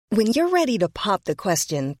When you're ready to pop the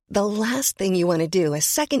question, the last thing you want to do is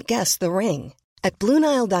second-guess the ring. At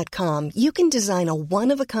BlueNile.com, you can design a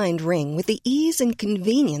one-of-a-kind ring with the ease and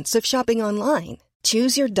convenience of shopping online.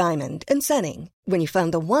 Choose your diamond and setting. When you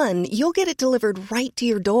find the one, you'll get it delivered right to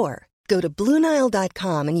your door. Go to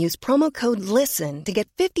BlueNile.com and use promo code LISTEN to get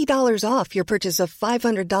 $50 off your purchase of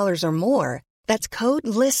 $500 or more. That's code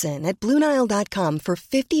LISTEN at BlueNile.com for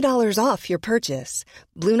 $50 off your purchase.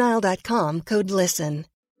 BlueNile.com, code LISTEN.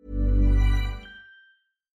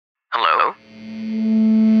 Hello?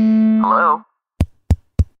 Hello?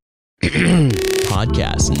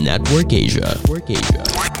 Podcast Network Asia.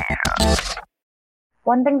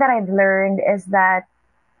 One thing that I've learned is that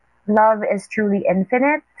love is truly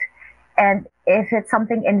infinite. And if it's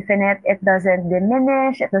something infinite, it doesn't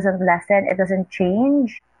diminish, it doesn't lessen, it doesn't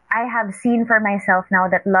change. I have seen for myself now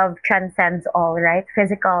that love transcends all, right?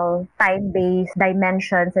 Physical, time-based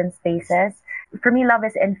dimensions and spaces. For me, love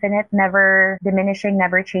is infinite, never diminishing,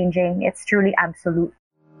 never changing. It's truly absolute.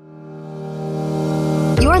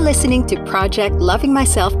 You're listening to Project Loving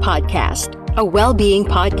Myself podcast, a well-being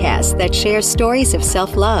podcast that shares stories of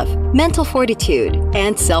self-love, mental fortitude,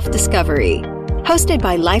 and self-discovery. Hosted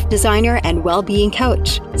by life designer and well-being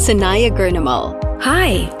coach, Sanaya Gurnamal.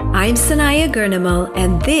 Hi, I'm Sanaya Gurnamal,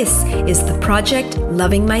 and this is the Project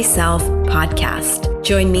Loving Myself podcast.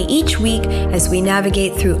 Join me each week as we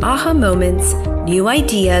navigate through aha moments, new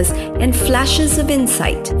ideas, and flashes of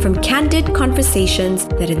insight from candid conversations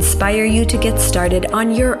that inspire you to get started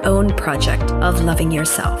on your own project of loving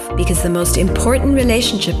yourself. Because the most important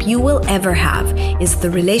relationship you will ever have is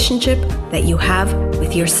the relationship that you have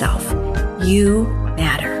with yourself. You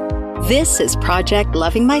matter. This is Project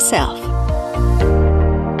Loving Myself.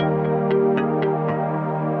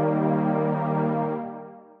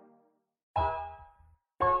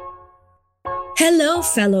 Hello,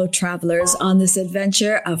 fellow travelers on this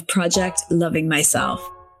adventure of Project Loving Myself.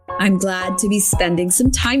 I'm glad to be spending some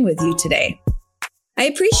time with you today. I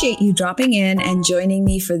appreciate you dropping in and joining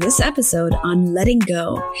me for this episode on letting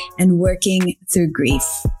go and working through grief.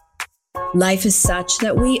 Life is such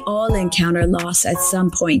that we all encounter loss at some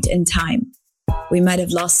point in time. We might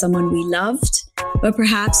have lost someone we loved, or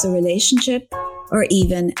perhaps a relationship, or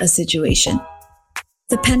even a situation.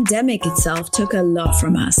 The pandemic itself took a lot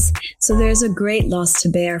from us, so there's a great loss to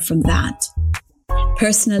bear from that.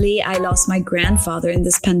 Personally, I lost my grandfather in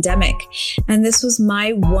this pandemic, and this was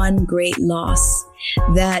my one great loss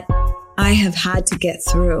that I have had to get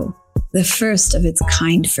through, the first of its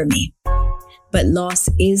kind for me. But loss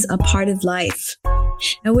is a part of life,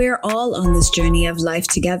 and we are all on this journey of life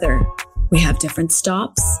together. We have different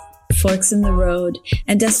stops, forks in the road,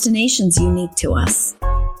 and destinations unique to us.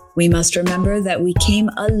 We must remember that we came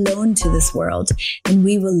alone to this world, and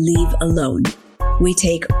we will leave alone. We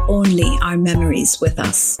take only our memories with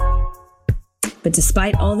us. But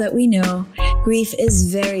despite all that we know, grief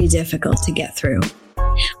is very difficult to get through.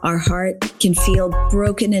 Our heart can feel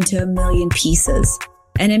broken into a million pieces,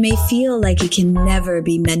 and it may feel like it can never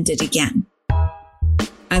be mended again.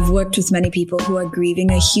 I've worked with many people who are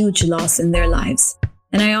grieving a huge loss in their lives,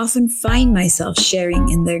 and I often find myself sharing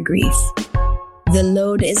in their grief. The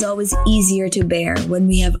load is always easier to bear when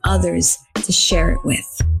we have others to share it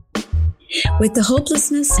with. With the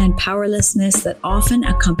hopelessness and powerlessness that often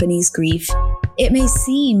accompanies grief, it may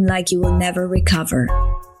seem like you will never recover,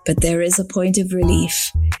 but there is a point of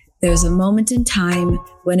relief. There's a moment in time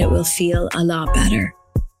when it will feel a lot better.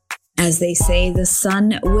 As they say, the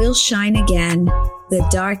sun will shine again, the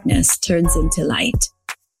darkness turns into light.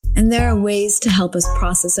 And there are ways to help us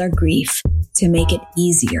process our grief to make it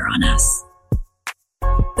easier on us.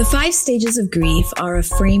 The 5 stages of grief are a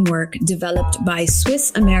framework developed by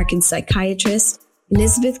Swiss-American psychiatrist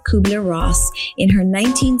Elisabeth Kübler-Ross in her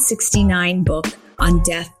 1969 book on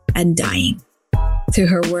death and dying. Through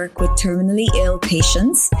her work with terminally ill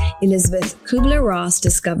patients, Elisabeth Kübler-Ross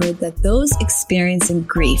discovered that those experiencing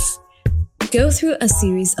grief go through a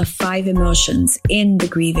series of 5 emotions in the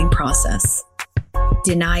grieving process: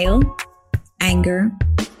 denial, anger,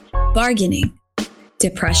 bargaining,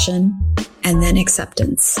 depression, and then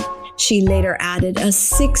acceptance. She later added a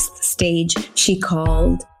 6th stage she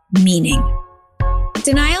called meaning.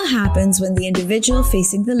 Denial happens when the individual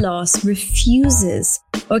facing the loss refuses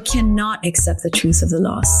or cannot accept the truth of the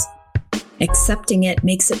loss. Accepting it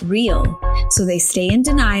makes it real, so they stay in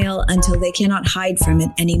denial until they cannot hide from it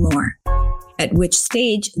anymore, at which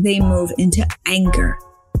stage they move into anger,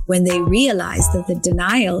 when they realize that the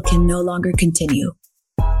denial can no longer continue.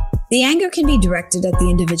 The anger can be directed at the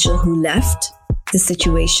individual who left, the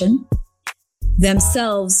situation,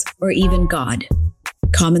 themselves, or even God.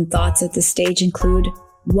 Common thoughts at this stage include,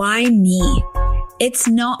 why me? It's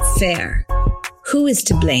not fair. Who is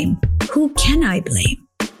to blame? Who can I blame?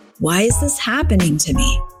 Why is this happening to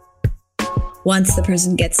me? Once the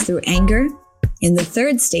person gets through anger, in the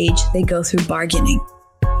third stage, they go through bargaining,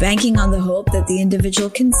 banking on the hope that the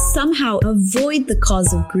individual can somehow avoid the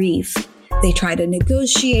cause of grief. They try to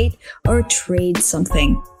negotiate or trade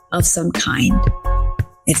something of some kind.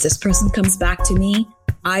 If this person comes back to me,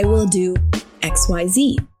 I will do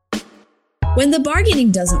XYZ. When the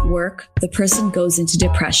bargaining doesn't work, the person goes into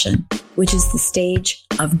depression, which is the stage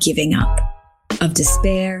of giving up, of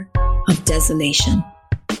despair, of desolation.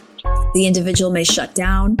 The individual may shut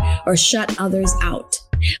down or shut others out.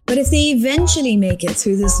 But if they eventually make it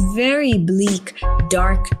through this very bleak,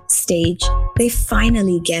 dark stage, they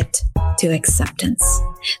finally get to acceptance.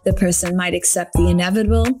 The person might accept the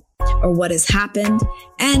inevitable or what has happened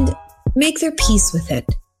and make their peace with it.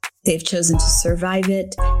 They've chosen to survive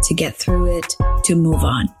it, to get through it, to move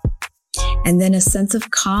on. And then a sense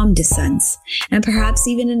of calm descends, and perhaps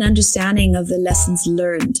even an understanding of the lessons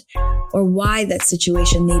learned or why that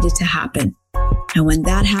situation needed to happen. And when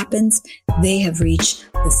that happens, they have reached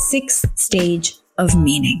the sixth stage of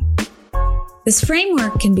meaning. This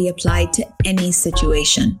framework can be applied to any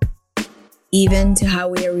situation, even to how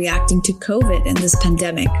we are reacting to COVID and this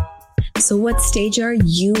pandemic. So what stage are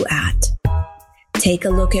you at? Take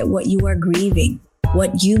a look at what you are grieving,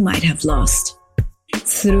 what you might have lost.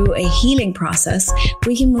 Through a healing process,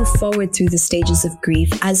 we can move forward through the stages of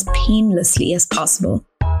grief as painlessly as possible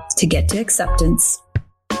to get to acceptance.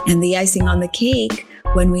 And the icing on the cake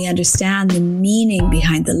when we understand the meaning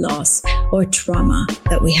behind the loss or trauma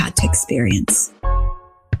that we had to experience.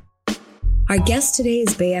 Our guest today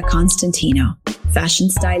is Bea Constantino,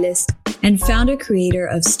 fashion stylist and founder-creator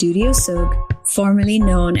of Studio Sug, formerly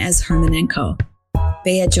known as Herman & Co.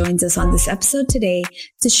 Bea joins us on this episode today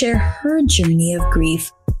to share her journey of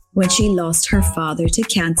grief when she lost her father to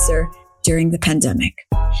cancer during the pandemic.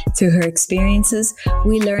 Through her experiences,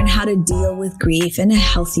 we learn how to deal with grief in a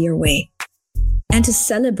healthier way and to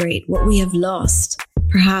celebrate what we have lost,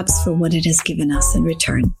 perhaps for what it has given us in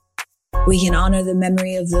return. We can honor the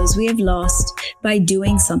memory of those we have lost by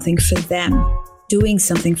doing something for them, doing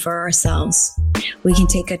something for ourselves. We can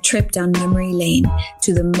take a trip down memory lane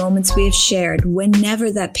to the moments we have shared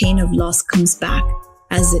whenever that pain of loss comes back,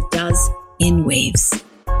 as it does in waves.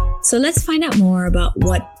 So let's find out more about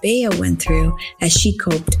what Bea went through as she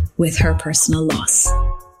coped with her personal loss.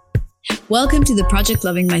 Welcome to the Project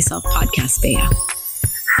Loving Myself podcast, Bea.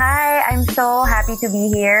 Hi, I'm so happy to be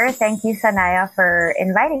here. Thank you, Sanaya, for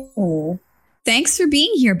inviting me. Thanks for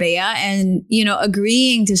being here, Bea, and,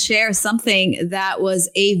 agreeing to share something that was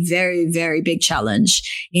a very, very big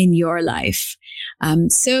challenge in your life.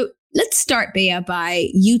 So let's start, Bea, by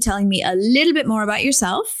you telling me a little bit more about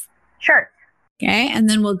yourself. Sure. Okay. And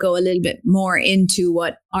then we'll go a little bit more into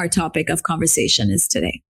what our topic of conversation is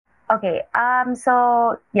today. Okay. I'm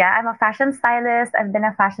a fashion stylist. I've been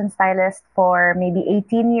a fashion stylist for maybe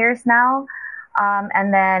 18 years now.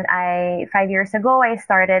 And then 5 years ago, I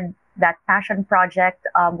started that passion project,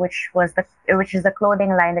 which is the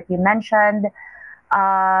clothing line that you mentioned.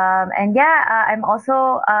 I'm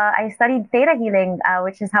also, I studied theta healing,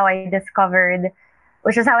 which is how I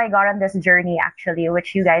got on this journey, actually,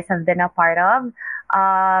 which you guys have been a part of.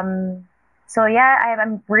 I'm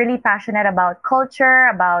really passionate about culture,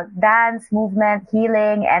 about dance, movement,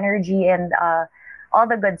 healing, energy, and all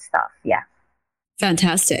the good stuff. Yeah.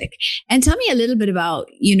 Fantastic. And tell me a little bit about,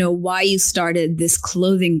 why you started this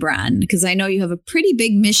clothing brand, because I know you have a pretty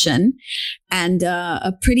big mission and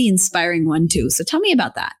a pretty inspiring one too. So tell me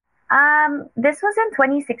about that. This was in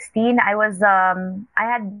 2016. I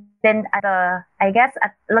had been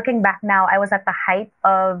looking back now, I was at the height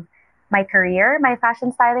of my career, my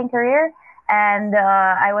fashion styling career. And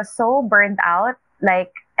I was so burnt out.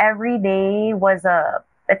 Like every day it was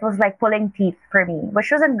like pulling teeth for me,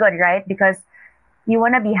 which wasn't good, right? Because you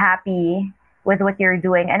want to be happy with what you're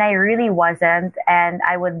doing. And I really wasn't. And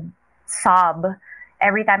I would sob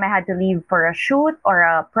every time I had to leave for a shoot or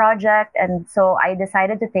a project. And so I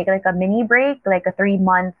decided to take like a mini break, like a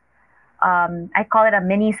 3-month, I call it a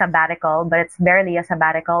mini sabbatical, but it's barely a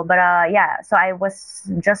sabbatical. But so I was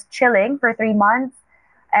just chilling for 3 months.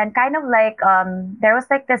 And kind of like, there was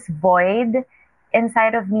like this void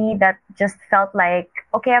inside of me that just felt like,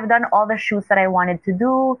 okay, I've done all the shoots that I wanted to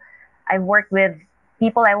do. I've worked with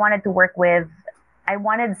people I wanted to work with. I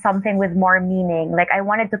wanted something with more meaning. Like I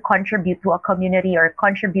wanted to contribute to a community or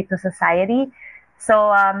contribute to society.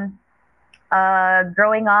 So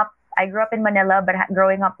growing up, I grew up in Manila, but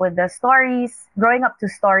growing up to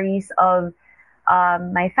stories of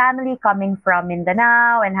my family coming from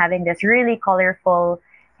Mindanao and having this really colorful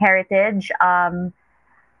heritage.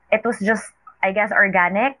 It was just, I guess,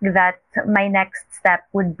 organic that my next step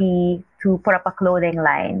would be to put up a clothing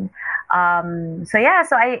line. So yeah,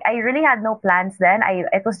 so I really had no plans then.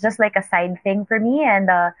 It was just like a side thing for me. And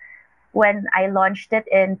when I launched it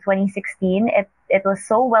in 2016, it was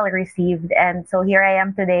so well received. And so here I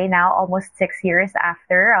am today now, almost 6 years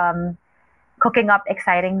after, cooking up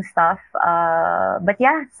exciting stuff. But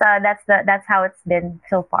yeah, so that's how it's been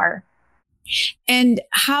so far. And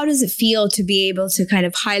how does it feel to be able to kind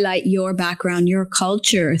of highlight your background, your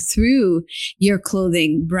culture through your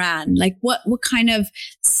clothing brand? Like what kind of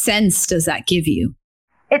sense does that give you?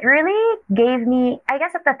 It really gave me, I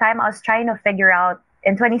guess at the time I was trying to figure out,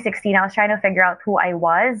 in 2016, I was trying to figure out who I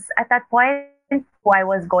was at that point, who I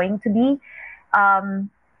was going to be. My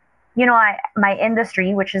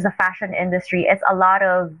industry, which is the fashion industry, it's a lot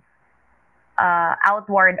of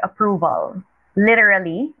outward approval,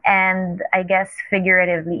 literally, and I guess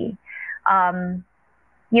figuratively.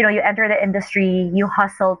 You enter the industry, you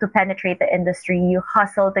hustle to penetrate the industry, you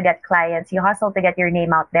hustle to get clients, you hustle to get your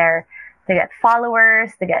name out there, to get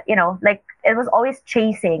followers, to get, like it was always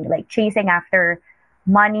chasing after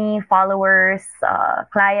money, followers,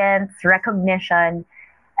 clients, recognition.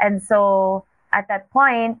 And so at that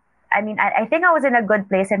point, I mean, I think I was in a good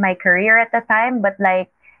place in my career at the time, but like,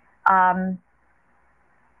 I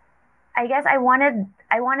guess I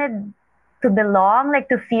wanted to belong, like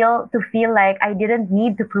to feel like I didn't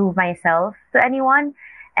need to prove myself to anyone.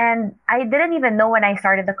 And I didn't even know when I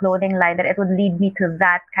started the clothing line that it would lead me to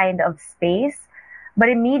that kind of space. But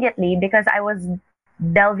immediately, because I was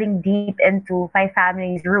delving deep into my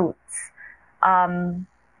family's roots, and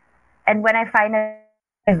when I finally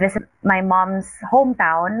visit my mom's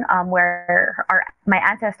hometown, where my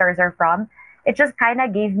ancestors are from, it just kind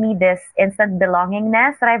of gave me this instant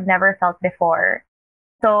belongingness that I've never felt before.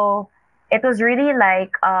 So it was really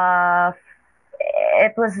like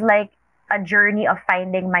it was like a journey of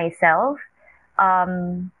finding myself.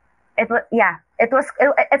 I'm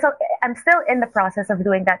still in the process of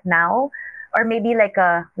doing that now, or maybe like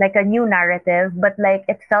a new narrative, but like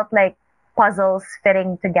it felt like puzzles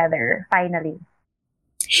fitting together finally.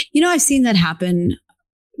 I've seen that happen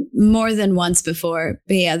more than once before,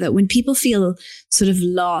 Bea, that when people feel sort of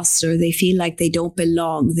lost or they feel like they don't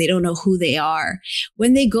belong, they don't know who they are,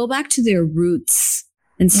 when they go back to their roots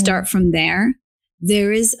and start from there,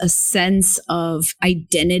 there is a sense of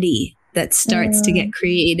identity that starts to get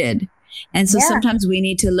created. And so sometimes we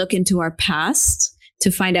need to look into our past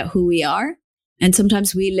to find out who we are. And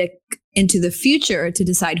sometimes we look into the future to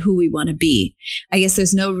decide who we want to be. I guess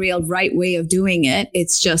there's no real right way of doing it.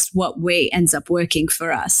 It's just what way ends up working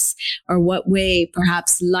for us, or what way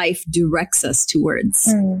perhaps life directs us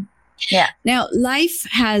towards. Yeah. Now, life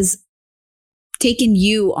has taken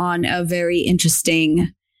you on a very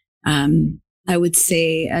interesting, I would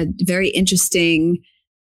say, a very interesting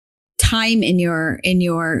time in your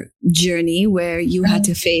journey where you had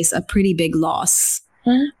to face a pretty big loss.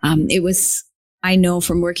 It was, I know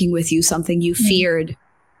from working with you, something you feared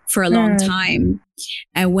for a long time.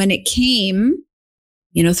 And when it came,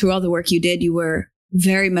 through all the work you did, you were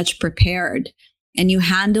very much prepared, and you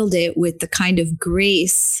handled it with the kind of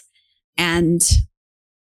grace and,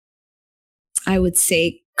 I would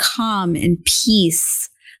say, calm and peace,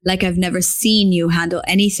 like I've never seen you handle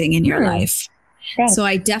anything in your life. Thanks. So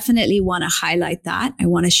I definitely want to highlight that. I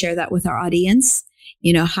want to share that with our audience,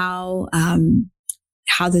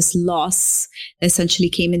 how this loss essentially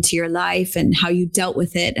came into your life and how you dealt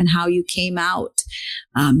with it and how you came out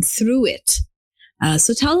through it.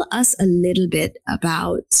 So tell us a little bit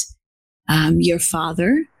about your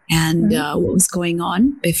father and what was going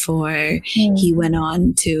on before he went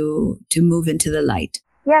on to move into the light.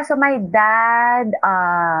 Yeah, so my dad,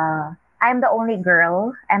 I'm the only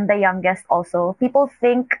girl. I'm the youngest also. People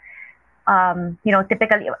think,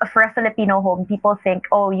 typically for a Filipino home, people think,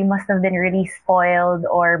 oh, you must have been really spoiled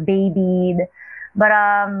or babied. But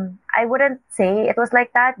I wouldn't say it was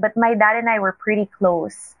like that. But my dad and I were pretty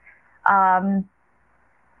close.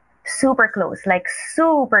 Super close. Like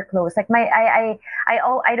I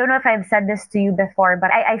don't know if I've said this to you before,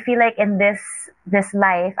 but I feel like in this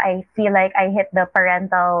life, I feel like I hit the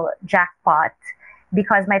parental jackpot,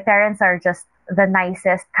 because my parents are just the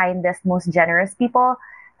nicest, kindest, most generous people.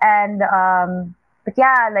 And but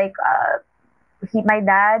yeah, like my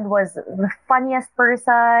dad was the funniest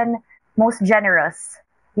person, most generous.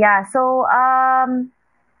 Yeah, so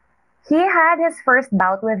he had his first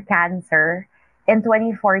bout with cancer in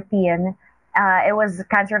 2014. It was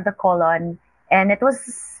cancer of the colon, and it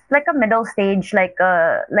was like a middle stage, like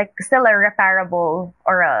still a repairable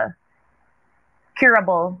or a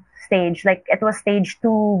curable stage. Like it was stage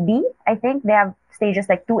 2B, I think. They have stages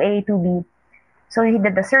like 2A, 2B. So he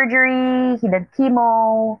did the surgery, he did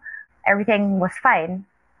chemo, everything was fine.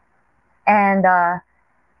 And I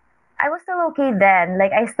was still okay then.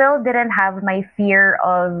 Like I still didn't have my fear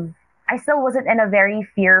of, I still wasn't in a very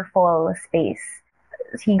fearful space.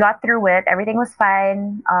 He got through it, everything was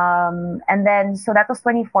fine. And then, so that was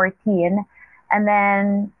 2014. And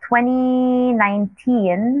then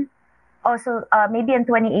 2019, also maybe in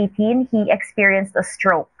 2018, he experienced a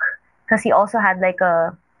stroke because he also had like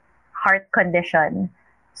a heart condition.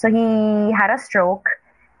 So he had a stroke,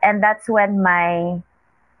 and that's when my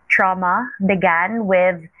trauma began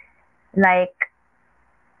with like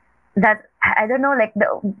that. I don't know, like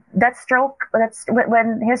that stroke. That's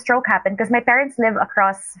when his stroke happened, because my parents live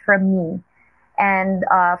across from me and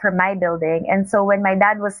from my building. And so when my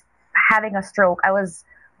dad was having a stroke, I was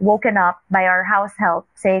woken up by our house help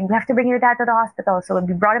saying, "We have to bring your dad to the hospital." So when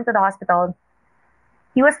we brought him to the hospital,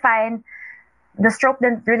 he was fine. The stroke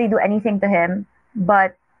didn't really do anything to him,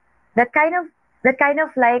 but that kind of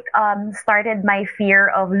like started my fear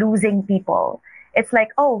of losing people. It's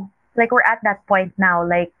like, oh, like we're at that point now,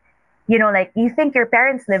 like, you know, like you think your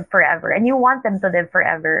parents live forever and you want them to live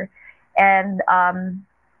forever, and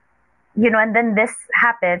you know, and then this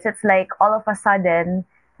happens. It's like all of a sudden,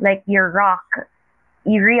 like your rock,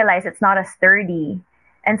 you realize it's not as sturdy.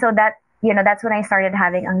 And so that, you know, that's when I started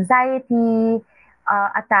having anxiety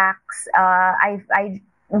attacks. I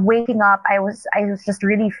waking up, I was just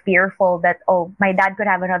really fearful that, oh, my dad could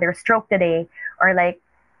have another stroke today, or like,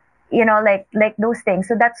 you know, like those things.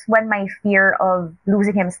 So that's when my fear of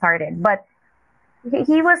losing him started. But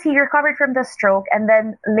he recovered from the stroke, and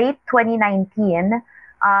then late 2019,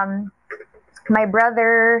 my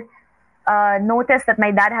brother noticed that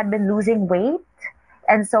my dad had been losing weight.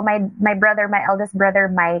 And so my eldest brother,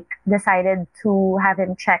 Mike, decided to have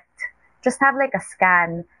him checked, just have like a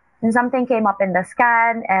scan. And something came up in the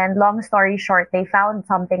scan, and long story short, they found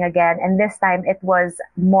something again. And this time it was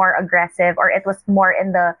more aggressive, or it was more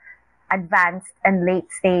in the advanced and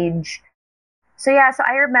late stage. So yeah, so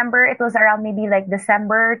I remember it was around maybe like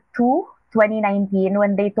December 2, 2019,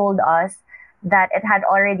 when they told us that it had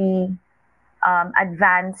already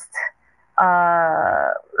advanced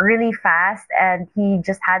really fast, and he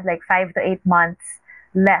just had like 5 to 8 months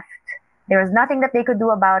left. There was nothing that they could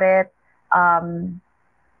do about it.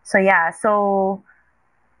 So yeah, so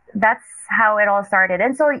that's how it all started.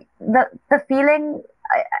 And so the feeling,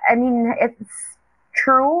 I mean, it's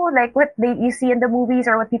true, like what you see in the movies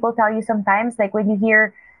or what people tell you sometimes, like when you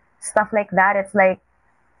hear stuff like that, it's like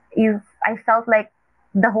I felt like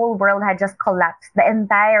the whole world had just collapsed. The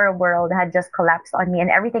entire world had just collapsed on me, and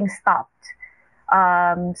everything stopped.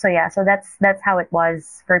 So yeah, so that's how it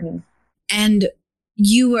was for me. And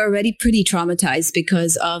you were already pretty traumatized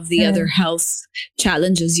because of the other health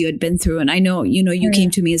challenges you had been through. And I know, you came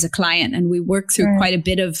to me as a client, and we worked through quite a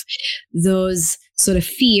bit of those sort of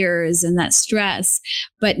fears and that stress.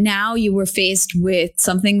 But now you were faced with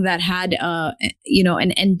something that had,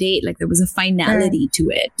 an end date, like there was a finality to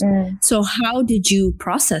it. So how did you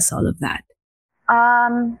process all of that?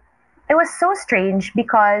 It was so strange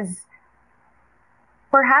because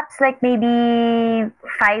perhaps like maybe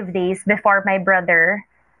 5 days before my brother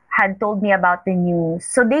had told me about the news.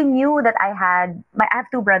 So they knew that I have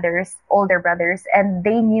 2 brothers, older brothers, and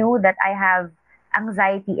they knew that I have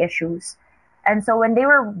anxiety issues. And so when they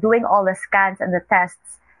were doing all the scans and the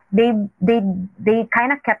tests, they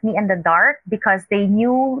kind of kept me in the dark, because they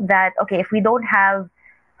knew that, okay, if we don't have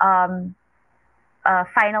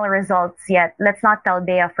final results yet, let's not tell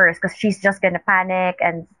Bea first, because she's just going to panic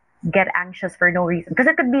and get anxious for no reason, because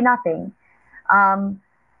it could be nothing.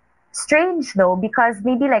 Strange though, because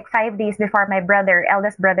maybe like 5 days before my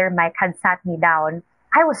eldest brother Mike had sat me down,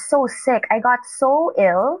 I was so sick. I got so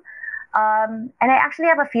ill. And I actually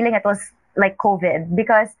have a feeling it was like COVID,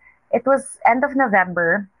 because it was end of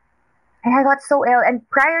November and I got so ill. And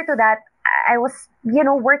prior to that, I was,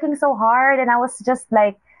 working so hard, and I was just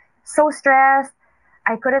like so stressed.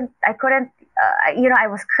 I couldn't, I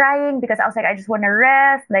was crying because I was like, I just want to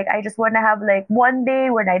rest. Like, I just want to have like one day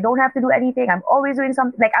when I don't have to do anything. I'm always doing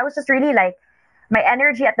something. Like, I was just really like, my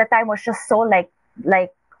energy at the time was just so like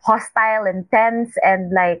hostile and tense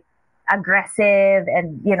and like aggressive,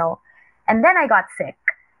 and, and then I got sick,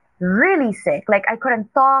 really sick. Like, I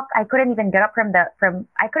couldn't talk. I couldn't even get up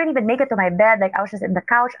I couldn't even make it to my bed. Like, I was just in the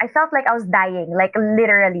couch. I felt like I was dying, like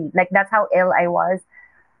literally, like that's how ill I was.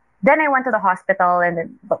 Then I went to the hospital,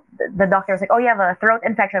 and the doctor was like, oh, you have a throat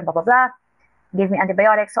infection, blah, blah, blah. Gave me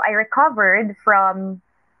antibiotics. So I recovered from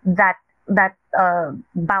that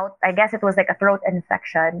bout. I guess it was like a throat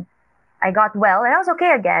infection. I got well and I was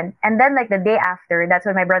okay again. And then like the day after, that's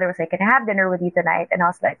when my brother was like, "Can I have dinner with you tonight?" And I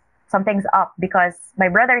was like, something's up because my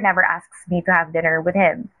brother never asks me to have dinner with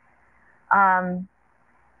him. And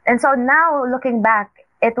so now looking back,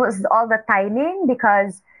 it was all the timing,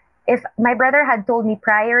 because if my brother had told me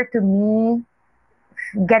prior to me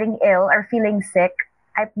getting ill or feeling sick,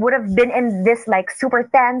 I would have been in this like super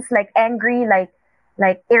tense, like angry, like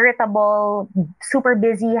irritable, super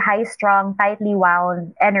busy, high strung, tightly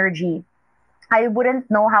wound energy. I wouldn't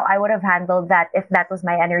know how I would have handled that if that was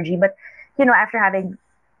my energy. But after having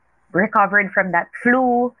recovered from that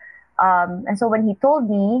flu, and so when he told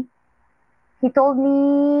me,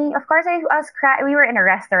 of course I was crying. We were in a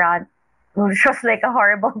restaurant, which was like a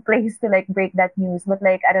horrible place to like break that news. But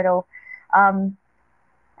like, I don't know. I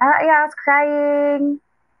was crying.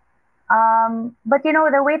 But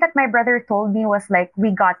the way that my brother told me was like,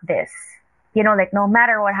 "We got this. Like no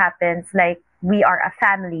matter what happens, like we are a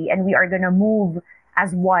family and we are gonna move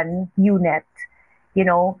as one unit."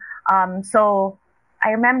 So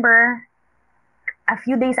I remember a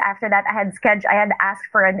few days after that, I had asked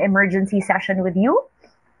for an emergency session with you,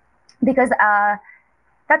 because that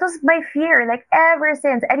was my fear. Like ever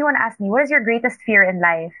since anyone asked me, "What is your greatest fear in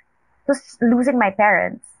life?" It was losing my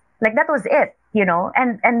parents. Like that was it,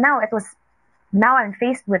 and now I'm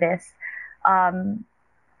faced with this. I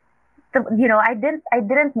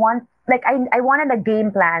didn't want, like, I wanted a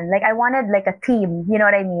game plan. Like I wanted like a team, you know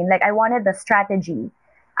what I mean? Like I wanted the strategy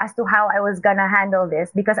as to how I was gonna handle this,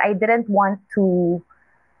 because I didn't want to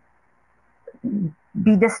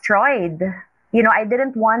be destroyed. I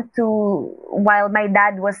didn't want to, while my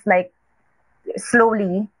dad was like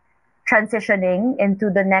slowly transitioning into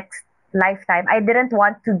the next lifetime, I didn't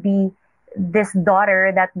want to be this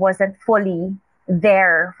daughter that wasn't fully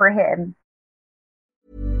there for him.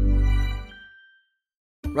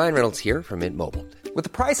 Ryan Reynolds here from Mint Mobile. With the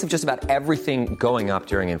price of just about everything going up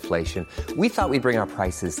during inflation, we thought we'd bring our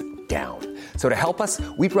prices down. So to help us,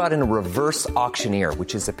 we brought in a reverse auctioneer,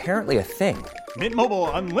 which is apparently a thing. Mint Mobile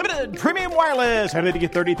Unlimited Premium Wireless. How to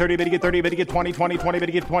get 30, 30, bit to get 30, bit to get 20, 20, 20, bit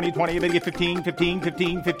to get 20, 20, bit to get 15, 15,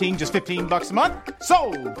 15, 15, just $15 a month?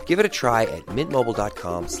 Sold! Give it a try at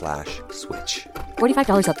mintmobile.com/switch.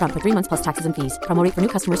 $45 up front for 3 months plus taxes and fees. Promo rate for new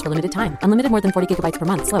customers for limited time. Unlimited more than 40 gigabytes per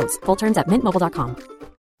month. Slows full terms at mintmobile.com.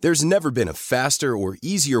 There's never been a faster or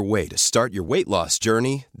easier way to start your weight loss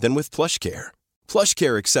journey than with PlushCare.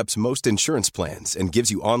 PlushCare accepts most insurance plans and gives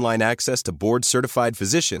you online access to board-certified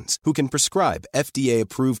physicians who can prescribe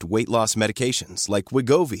FDA-approved weight loss medications like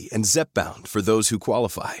Wegovy and Zepbound for those who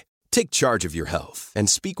qualify. Take charge of your health and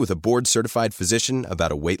speak with a board-certified physician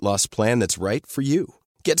about a weight loss plan that's right for you.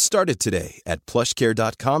 Get started today at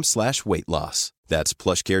plushcare.com/weight loss. That's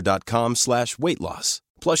plushcare.com/weight loss.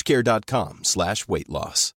 plushcare.com/weight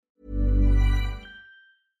loss.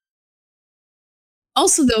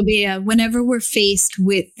 Also, though, Bea, whenever we're faced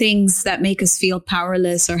with things that make us feel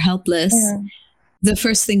powerless or helpless, the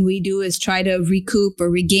first thing we do is try to recoup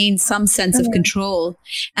or regain some sense of control.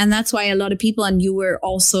 And that's why a lot of people, and you were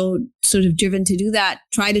also sort of driven to do that,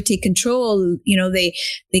 try to take control. They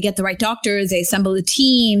get the right doctors, they assemble a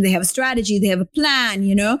team, they have a strategy, they have a plan,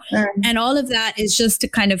 and all of that is just to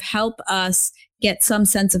kind of help us get some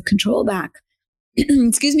sense of control back.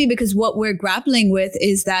 Excuse me, because what we're grappling with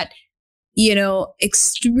is that,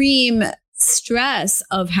 extreme stress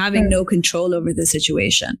of having no control over the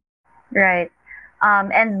situation. Right.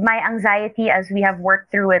 And my anxiety, as we have worked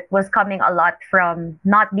through it, was coming a lot from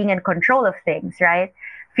not being in control of things, right?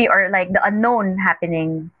 Fear, or like the unknown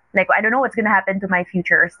happening. Like, I don't know what's going to happen to my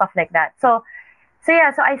future or stuff like that. So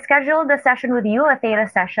I scheduled a session with you, a theta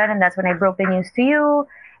session, and that's when I broke the news to you.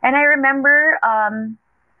 And I remember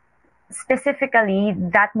specifically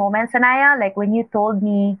that moment, Sanaya, like when you told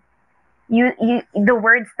me, the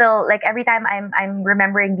words still, like every time I'm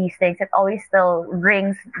remembering these things, it always still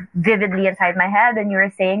rings vividly inside my head. And you were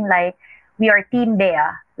saying like, we are Team Bea,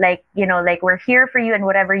 like, like we're here for you and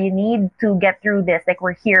whatever you need to get through this, like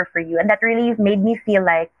we're here for you. And that really made me feel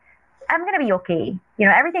like I'm going to be okay.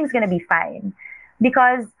 Everything's going to be fine.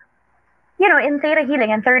 Because, in Theta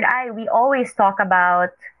Healing and Third Eye, we always talk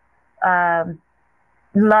about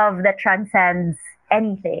love that transcends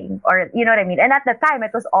anything, or you know what I mean. And at the time,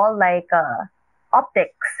 it was all like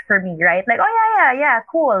optics for me, right? Like, oh yeah,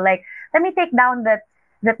 cool. Like, let me take down that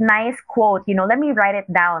nice quote, let me write it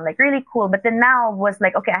down, like really cool. But then now was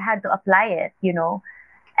like, okay, I had to apply it,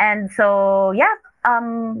 And so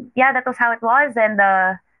that was how it was. And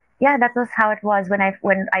that was how it was when I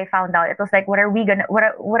found out. It was like, what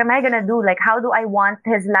am I gonna do? Like, how do I want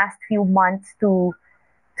his last few months to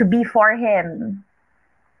be for him?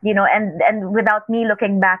 And without me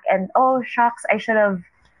looking back and, oh, shucks, I should have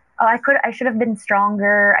I should have been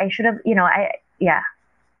stronger. I should have, yeah.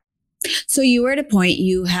 So you were at a point,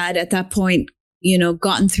 you had at that point,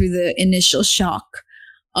 gotten through the initial shock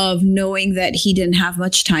of knowing that he didn't have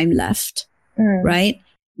much time left, right?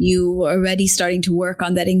 You were already starting to work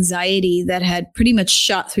on that anxiety that had pretty much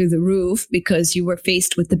shot through the roof because you were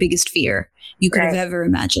faced with the biggest fear you could have ever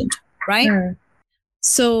imagined, right?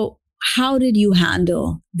 So how did you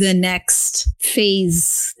handle the next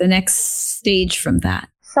phase, the next stage from that?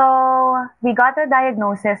 So we got the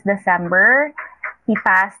diagnosis December. He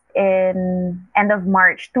passed in end of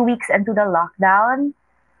March, 2 weeks into the lockdown.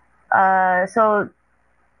 So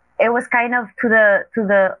it was kind of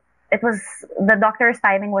the doctor's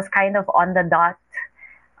timing was kind of on the dot.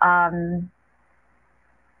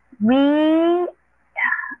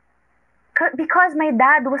 Because my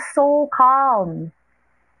dad was so calm.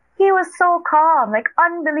 He was so calm, like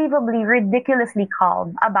unbelievably, ridiculously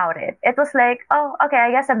calm about it. It was like, oh, okay,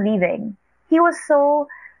 I guess I'm leaving. He was so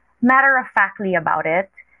matter-of-factly about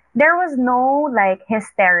it. There was no like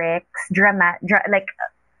hysterics,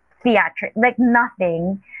 theatric, like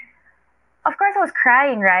nothing. Of course, I was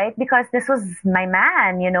crying, right? Because this was my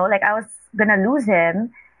man, like I was gonna lose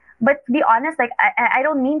him. But to be honest, like I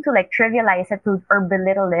don't mean to like trivialize it or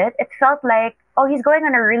belittle it. It felt like, oh, he's going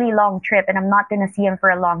on a really long trip and I'm not gonna see him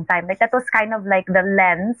for a long time. Like that was kind of like the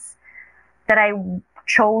lens that I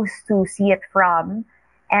chose to see it from.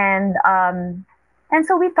 And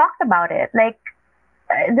so we talked about it. Like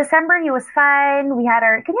December, he was fine.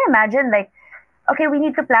 Can you imagine, like, okay, we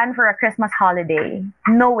need to plan for a Christmas holiday,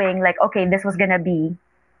 knowing like, okay, this was gonna be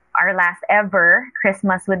our last ever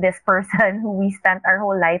Christmas with this person who we spent our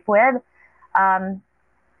whole life with. And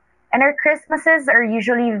our Christmases are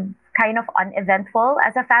usually kind of uneventful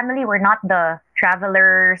as a family. We're not the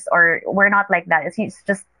travelers, or we're not like that. It's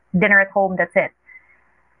just dinner at home, that's it.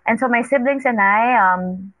 And so my siblings and I,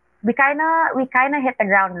 we kind of hit the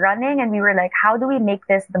ground running, and we were like, how do we make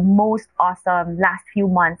this the most awesome last few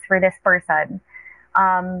months for this person?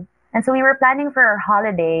 And so we were planning for our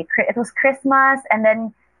holiday. It was Christmas, and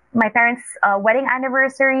then my parents' wedding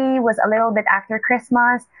anniversary was a little bit after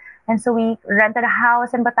Christmas. And so we rented a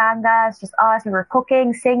house in Batangas, just us. We were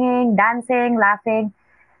cooking, singing, dancing, laughing.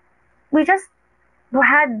 We just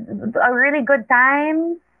had a really good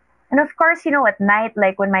time. And of course, at night,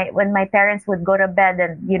 like when my parents would go to bed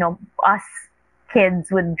and, us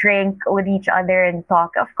kids would drink with each other and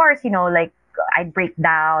talk. Of course, like I'd break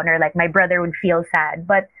down, or like my brother would feel sad.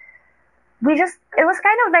 But it was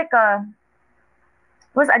kind of like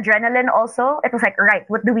it was adrenaline also. It was like, right,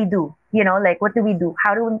 what do we do? Like, what do we do?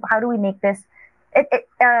 How do we make this?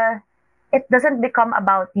 It doesn't become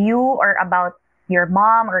about you or about your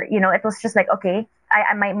mom, or, it was just like, okay,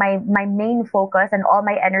 my main focus and all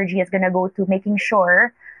my energy is going to go to making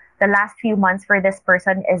sure the last few months for this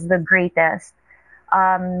person is the greatest.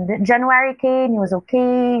 January came, he was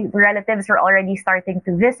okay. Relatives were already starting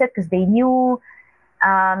to visit because they knew.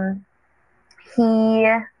 He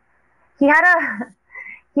had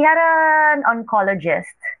an oncologist,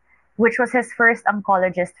 which was his first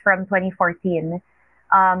oncologist from 2014,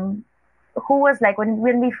 who was like,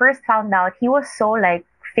 when we first found out, he was so like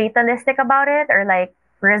fatalistic about it, or like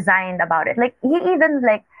resigned about it. Like he even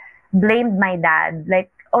like blamed my dad, like,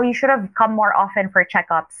 oh, you should have come more often for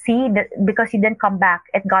checkups. See, because you didn't come back,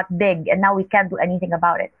 it got big, and now we can't do anything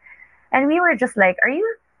about it. And we were just like, are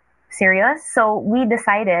you serious? So we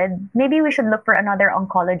decided maybe we should look for another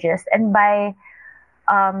oncologist. And by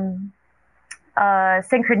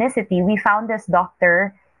synchronicity, we found this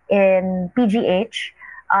doctor in PGH,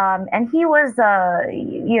 and he was,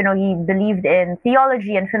 he believed in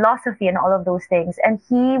theology and philosophy and all of those things. And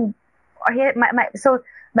so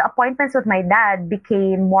the appointments with my dad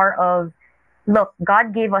became more of, look,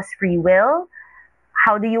 God gave us free will.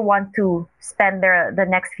 How do you want to spend the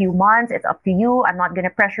next few months? It's up to you. I'm not going to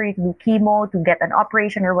pressure you to do chemo, to get an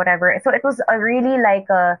operation or whatever. So it was a really like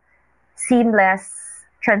a seamless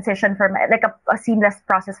transition a seamless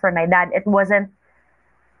process for my dad. It wasn't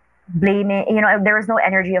blaming, there was no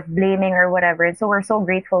energy of blaming or whatever. And so we're so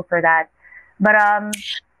grateful for that. But I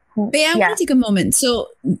want to take a moment. So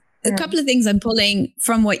a couple of things I'm pulling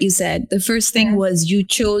from what you said. The first thing was you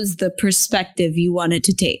chose the perspective you wanted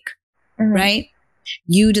to take, right?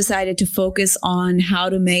 You decided to focus on how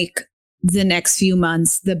to make the next few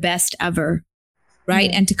months the best ever,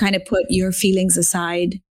 right? And to kind of put your feelings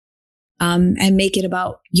aside and make it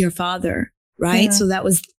about your father, right? So that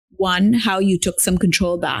was one, how you took some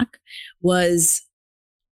control back, was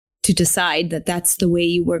to decide that that's the way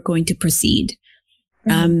you were going to proceed.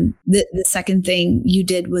 The second thing you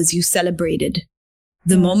did was you celebrated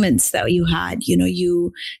the moments that you had. You know,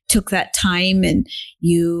 you took that time and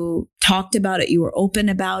you talked about it. You were open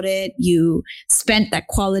about it. You spent that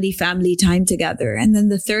quality family time together. And then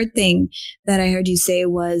the third thing that I heard you say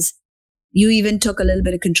was you even took a little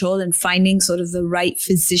bit of control in finding sort of the right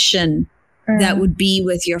physician that would be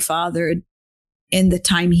with your father in the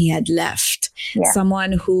time he had left. Yeah.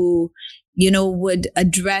 Someone who, you know, would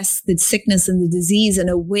address the sickness and the disease in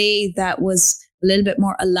a way that was a little bit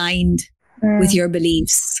more aligned with your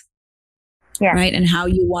beliefs, right? And how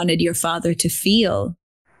you wanted your father to feel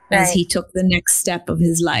as he took the next step of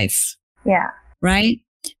his life. Yeah. Right?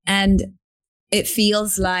 And it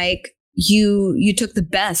feels like you took the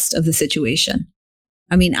best of the situation.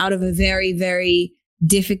 I mean, out of a very, very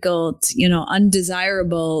difficult, you know,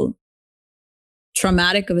 undesirable,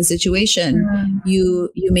 traumatic of a situation, you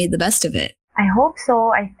made the best of it. I hope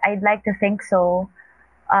so. I'd like to think so.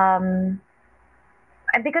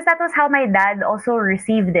 Because that was how my dad also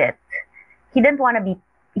received it. He didn't want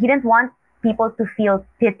people to feel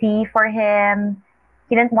pity for him.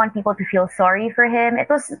 He didn't want people to feel sorry for him.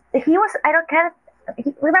 Remember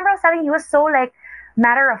I was telling you, he was so like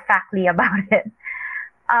matter-of-factly about it.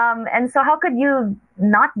 And so how could you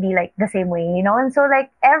not be like the same way, you know? And so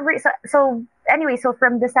like so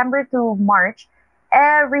from December to March,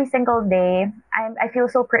 every single day, I feel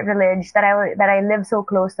so privileged that I live so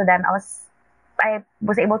close to them. I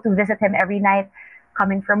was able to visit him every night.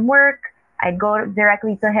 Coming from work, I'd go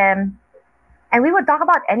directly to him, and we would talk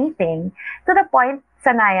about anything, to the point,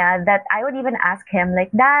 Sanaya, that I would even ask him, like,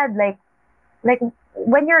 Dad, like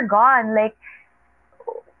when you're gone, like,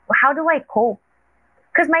 how do I cope?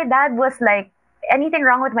 Because my dad was like, anything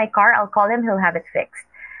wrong with my car, I'll call him, he'll have it fixed.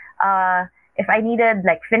 If I needed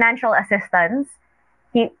like financial assistance,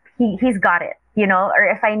 he's got it, you know. Or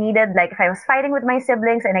if I was fighting with my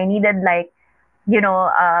siblings and I needed like, you know,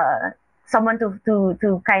 someone to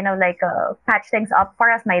kind of like patch things up for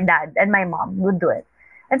us, my dad and my mom would do it.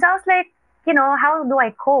 And so I was like, you know, how do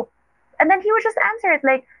I cope? And then he would just answer it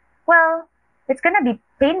like, well, it's gonna be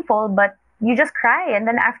painful, but you just cry, and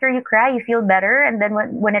then after you cry, you feel better, and then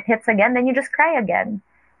when it hits again, then you just cry again,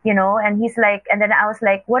 you know. And he's like, and then I was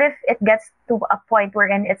like, what if it gets to a point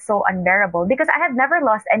wherein it's so unbearable? Because I had never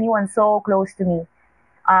lost anyone so close to me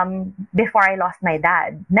before I lost my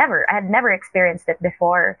dad. Never. I had never experienced it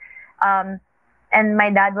before. And my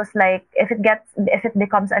dad was like, if it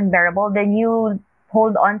becomes unbearable, then you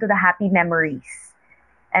hold on to the happy memories.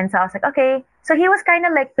 And so I was like, okay. So he was kind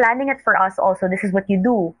of like planning it for us also. This is what you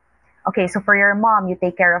do. Okay, so for your mom, you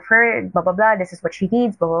take care of her, blah, blah, blah. This is what she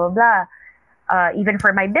needs, blah, blah, blah, blah. Even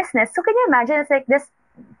for my business. So can you imagine, it's like this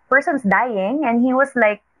person's dying and he was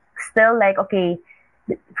like, still like, okay,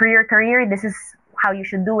 for your career, this is how you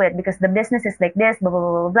should do it because the business is like this, blah, blah,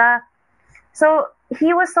 blah, blah, blah. So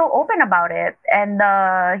he was so open about it, and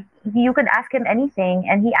you could ask him anything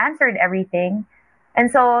and he answered everything. And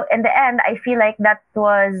so in the end, I feel like that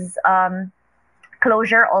was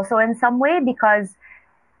closure also in some way, because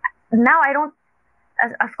now I don't,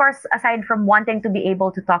 of course, aside from wanting to be able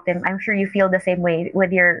to talk to him, I'm sure you feel the same way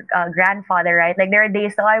with your grandfather, right? Like there are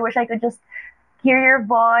days, I wish I could just hear your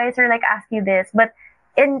voice or like ask you this. But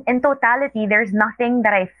in totality, there's nothing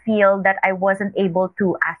that I feel that I wasn't able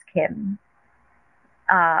to ask him.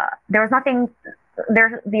 There was nothing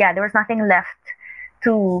left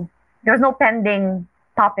to, there was no pending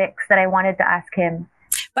topics that I wanted to ask him.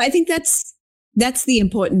 But I think that's the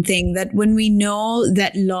important thing, that when we know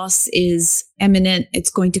that loss is imminent, it's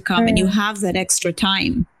going to come, and you have that extra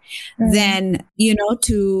time, then, you know,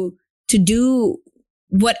 to do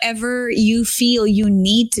whatever you feel you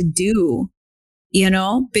need to do, you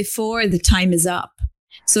know, before the time is up.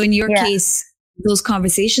 So in your case, those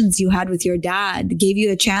conversations you had with your dad gave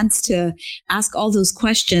you a chance to ask all those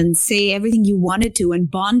questions, say everything you wanted to, and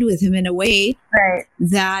bond with him in a way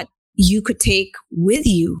that you could take with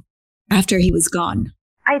you after he was gone.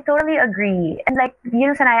 I totally agree. And like, you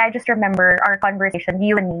know, Sanaya, I just remember our conversation,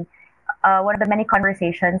 you and me, one of the many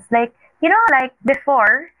conversations, like, you know, like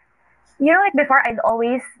before I'd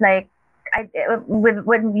always like,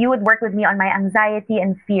 when you would work with me on my anxiety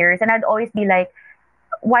and fears, and I'd always be like,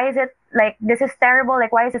 why is it like, this is terrible,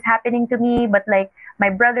 like, why is this happening to me? But like, my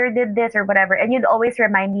brother did this or whatever. And you'd always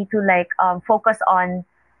remind me to like focus on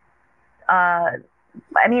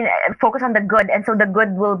focus on the good, and so the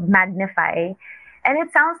good will magnify. And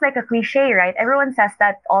it sounds like a cliche, right? Everyone says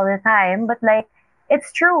that all the time, but like,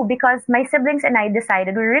 it's true, because my siblings and I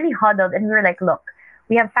decided, we really huddled and we were like, look,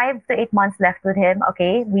 we have 5 to 8 months left with him.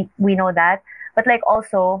 Okay, we know that. But like,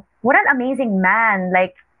 also, what an amazing man.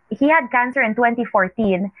 Like, he had cancer in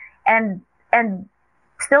 2014 and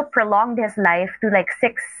still prolonged his life to like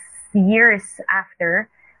years after,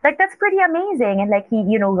 like, that's pretty amazing. And like, he,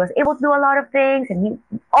 was able to do a lot of things, and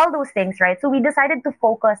all those things, right? So we decided to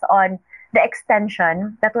focus on the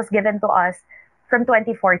extension that was given to us from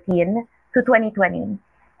 2014 to 2020.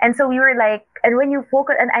 And so we were like, and when you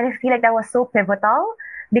focus, and I feel like that was so pivotal,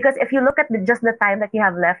 because if you look at just the time that you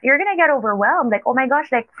have left, you're going to get overwhelmed. Like, oh my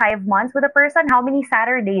gosh, like 5 months with a person, how many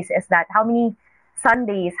Saturdays is that? How many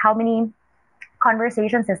Sundays? How many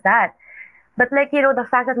conversations is that? But like, the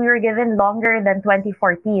fact that we were given longer than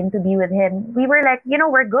 2014 to be with him, we were like,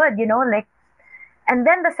 we're good, like. And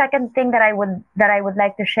then the second thing that I would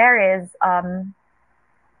like to share is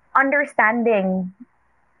understanding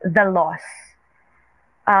the loss.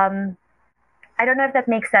 I don't know if that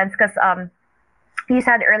makes sense, because you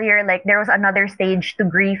said earlier, like, there was another stage to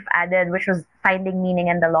grief added, which was finding meaning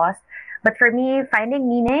in the loss. But for me, finding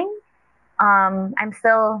meaning, I'm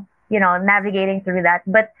still, navigating through that.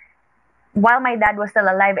 But while my dad was still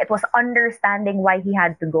alive, it was understanding why he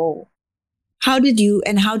had to go. How did you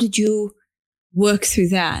work through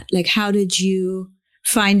that? Like, how did you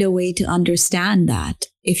find a way to understand that,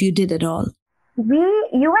 if you did at all?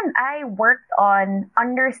 You and I worked on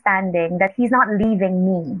understanding that he's not leaving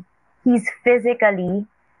me. He's physically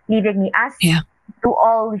leaving me, as do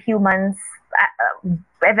all humans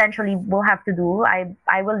eventually will have to do.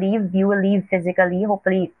 I will leave, you will leave physically,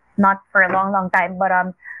 hopefully not for a long, long time. But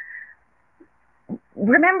I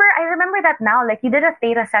remember that now, like, you did a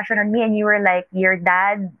theta session on me, and you were like, your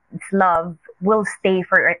dad's love will stay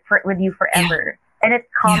with you forever. Yeah. And it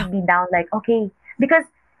calmed me down, like, okay, because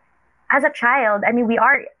as a child, I mean, we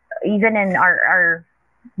are even in our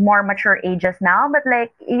more mature ages now, but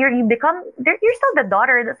like, you're still the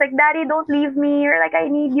daughter that's like, Daddy, don't leave me, or like, I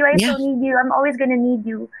need you, I still need you, I'm always gonna need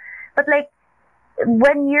you. But like,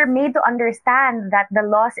 when you're made to understand that the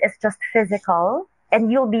loss is just physical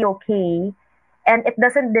and you'll be okay, and it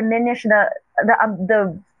doesn't diminish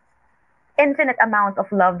the infinite amount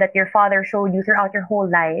of love that your father showed you throughout your whole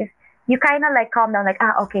life, you kind of like calm down, like,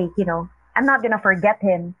 okay, I'm not gonna forget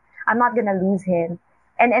him, I'm not gonna lose him.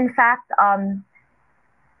 And in fact,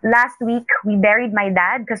 last week we buried my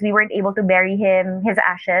dad, because we weren't able to bury his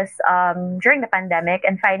ashes during the pandemic,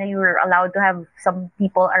 and finally we were allowed to have some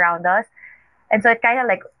people around us. And so it kind of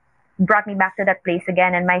like brought me back to that place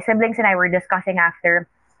again. And my siblings and I were discussing after.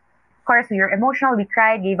 Of course, we were emotional, we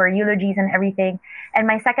cried, gave our eulogies and everything. And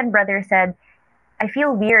my second brother said, I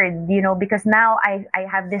feel weird, because now I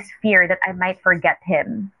have this fear that I might forget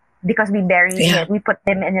him, because we buried him, we put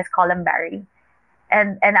him in his columbary.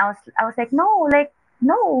 And I was like,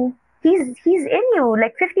 no, he's in you.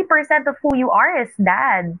 Like 50% of who you are is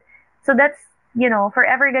Dad. So that's,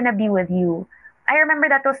 forever gonna be with you. I remember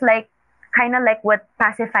that was like, kind of like what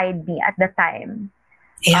pacified me at the time.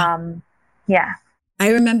 Yeah. I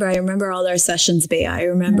remember all our sessions, Bea. I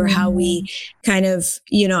remember how we kind of,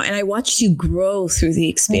 and I watched you grow through the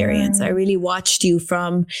experience. I really watched you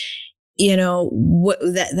from,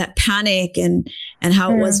 that panic and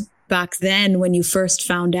how it was back then when you first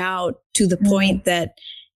found out, to the point that,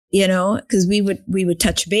 because we would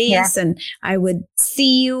touch base and I would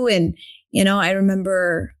see you, and, I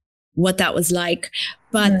remember what that was like.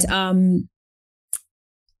 But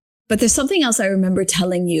there's something else I remember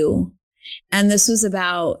telling you, and this was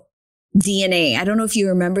about DNA. I don't know if you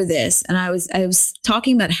remember this. And I was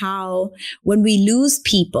talking about how when we lose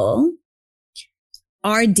people,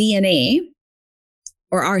 our DNA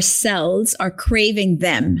or our cells are craving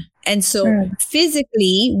them. And so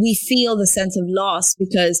physically, we feel the sense of loss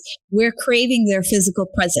because we're craving their physical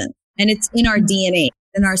presence, and it's in our DNA,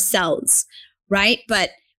 in our cells, right?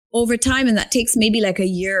 But over time, and that takes maybe like a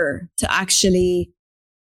year to actually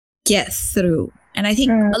get through. And I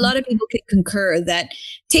think a lot of people could concur that it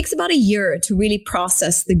takes about a year to really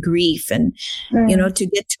process the grief and, to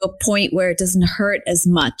get to a point where it doesn't hurt as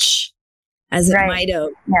much as it might have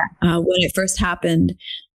when it first happened.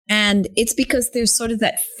 And it's because there's sort of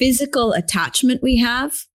that physical attachment we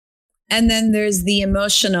have. And then there's the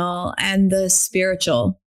emotional and the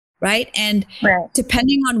spiritual, right? And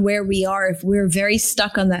depending on where we are, if we're very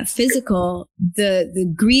stuck on that physical,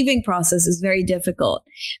 the grieving process is very difficult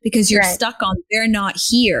because you're stuck on, they're not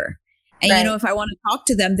here. And, if I want to talk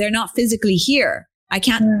to them, they're not physically here. I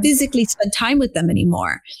can't physically spend time with them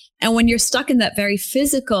anymore. And when you're stuck in that very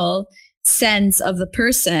physical sense of the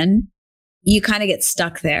person, you kind of get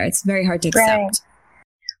stuck there. It's very hard to accept.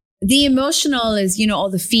 The emotional is, all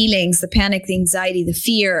the feelings, the panic, the anxiety, the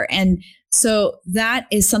fear. And so that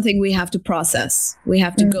is something we have to process. We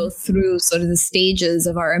have to go through sort of the stages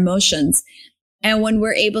of our emotions. And when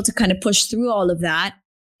we're able to kind of push through all of that,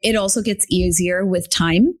 it also gets easier with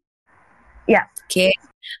time. Yeah. Okay.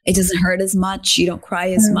 It doesn't hurt as much. You don't cry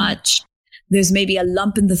as much. There's maybe a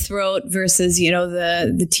lump in the throat versus,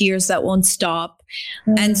 the tears that won't stop.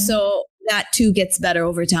 And so that too gets better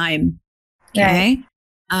over time. Okay.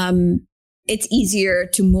 It's easier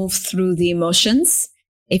to move through the emotions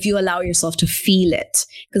if you allow yourself to feel it.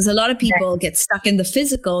 Because a lot of people get stuck in the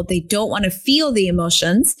physical. They don't want to feel the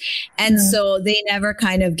emotions. And so they never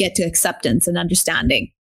kind of get to acceptance and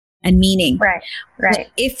understanding and meaning. Right. But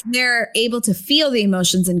if they're able to feel the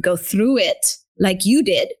emotions and go through it like you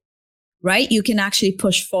did, right, you can actually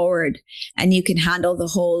push forward and you can handle the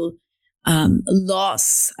whole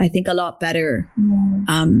loss, I think, a lot better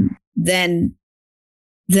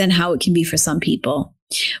than how it can be for some people.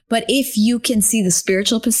 But if you can see the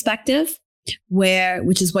spiritual perspective,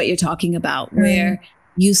 which is what you're talking about, where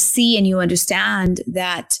you see and you understand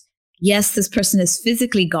that, yes, this person is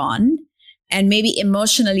physically gone, and maybe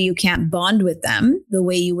emotionally you can't bond with them the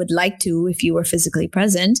way you would like to if you were physically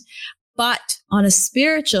present, but on a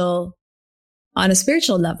spiritual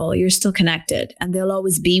level, you're still connected and they'll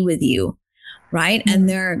always be with you. Right. And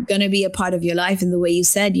they're going to be a part of your life in the way you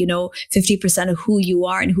said, 50% of who you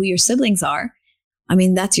are and who your siblings are. I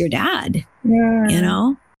mean, that's your dad,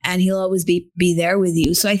 and he'll always be there with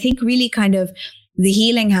you. So I think really kind of the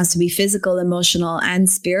healing has to be physical, emotional, and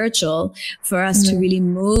spiritual for us to really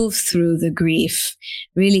move through the grief,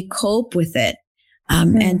 really cope with it,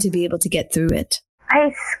 and to be able to get through it.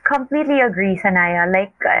 I completely agree,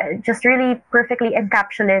 Sanaya. Just really perfectly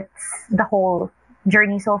encapsulates the whole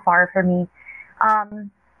journey so far for me.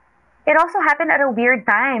 It also happened at a weird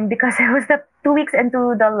time because it was the 2 weeks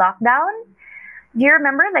into the lockdown. Do you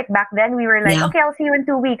remember? Back then we were okay, I'll see you in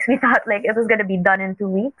 2 weeks. We thought it was going to be done in 2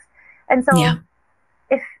 weeks. And so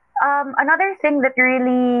if another thing that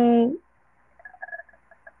really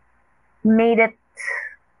made it,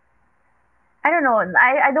 I don't know,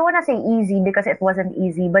 I don't want to say easy because it wasn't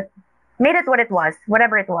easy, but made it what it was,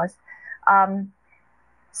 whatever it was.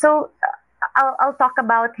 So I'll talk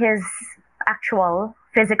about his actual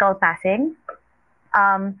physical passing.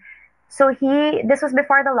 So this was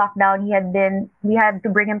before the lockdown. We had to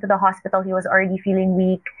bring him to the hospital. He was already feeling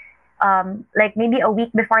weak. Maybe a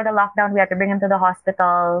week before the lockdown, we had to bring him to the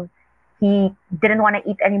hospital. He didn't want to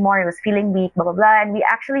eat anymore. He was feeling weak, blah, blah, blah. And we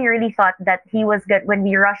actually really thought that he was good. When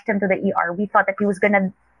we rushed him to the ER, we thought that he was going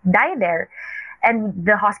to die there. And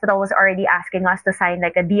the hospital was already asking us to sign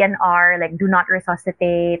a DNR, do not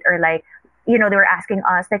resuscitate, or they were asking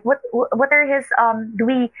us what are his are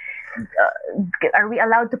we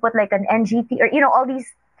allowed to put an NGT or all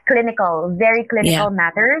these very clinical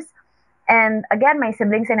matters. And again, my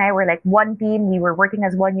siblings and I were one team. We were working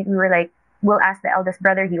as one. We were we'll ask the eldest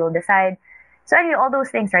brother, he will decide. So anyway, all those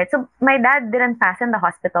things, right? So my dad didn't pass in the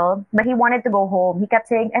hospital, but he wanted to go home. He kept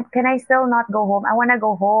saying, "Can I still not go home? I want to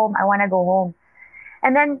go home. I want to go home."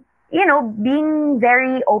 And then being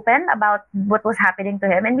very open about what was happening to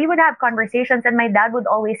him. And we would have conversations, and my dad would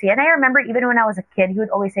always say, and I remember even when I was a kid, he would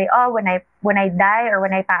always say, "Oh, when I die or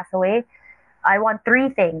when I pass away, I want 3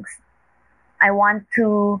 things. I want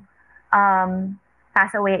to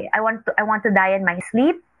pass away. I want to die in my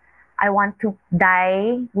sleep. I want to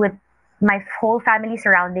die with my whole family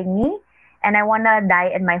surrounding me, and I want to die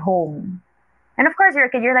in my home." And of course, you're a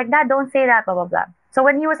kid. You're like, "Dad, don't say that, blah, blah, blah." So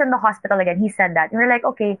when he was in the hospital again, he said that. And we're like,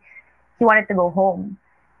 okay, he wanted to go home.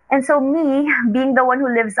 And so me, being the one who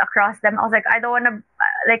lives across them, I was like, I don't want to,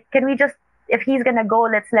 can we just, if he's going to go,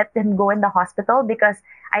 let's let him go in the hospital, because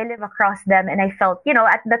I live across them. And I felt,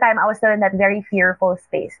 at the time I was still in that very fearful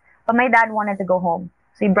space. But my dad wanted to go home.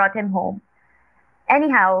 So he brought him home.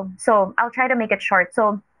 Anyhow, so I'll try to make it short.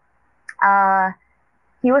 So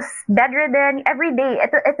he was bedridden every day.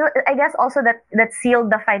 I guess also that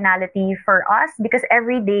sealed the finality for us, because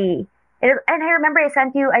every day, and I remember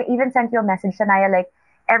I even sent you a message, Sanaya,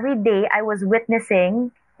 every day I was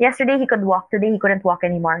witnessing. Yesterday he could walk, today he couldn't walk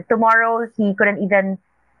anymore. Tomorrow he couldn't even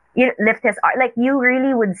lift his arm. You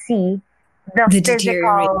really would see the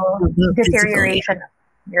physical deterioration.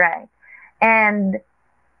 Right.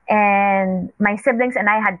 And my siblings and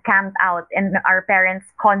I had camped out in our parents'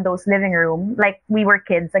 condo's living room, we were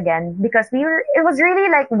kids again, because it was really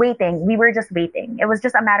waiting. We were just waiting. It was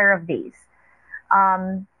just a matter of days.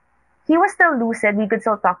 He was still lucid. We could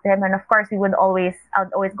still talk to him. And of course, I'd always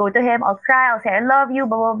go to him. I'll cry. I'll say, "I love you,"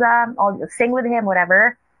 blah, blah, blah. I'll sing with him,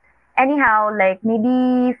 whatever. Anyhow,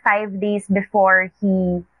 maybe 5 days before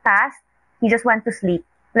he passed, he just went to sleep.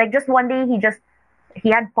 Just one day, he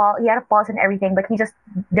had a pulse and everything, but he just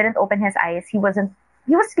didn't open his eyes. He was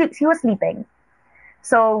sleeping.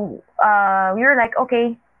 So we were like,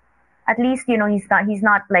 okay, at least he's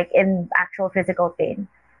not in actual physical pain.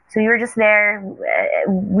 So we were just there.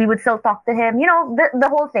 We would still talk to him, the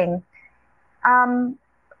whole thing.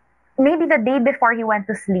 Maybe the day before he went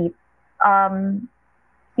to sleep,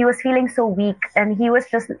 he was feeling so weak, and he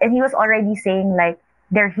was already saying like,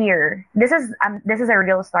 they're here. This is a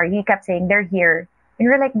real story. He kept saying they're here, and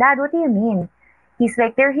we're like, Dad, what do you mean? He's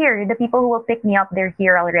like, they're here. The people who will pick me up, they're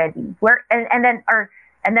here already.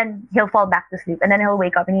 And then he'll fall back to sleep, and then he'll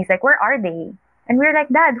wake up, and he's like, where are they? And we're like,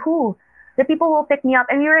 Dad, who? The people who will pick me up.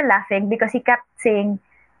 And we were laughing because he kept saying,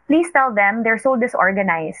 please tell them they're so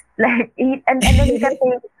disorganized. Like, and then he kept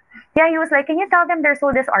saying, yeah, he was like, can you tell them they're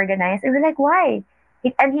so disorganized? And we're like, why?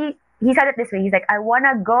 And he said it this way. He's like, I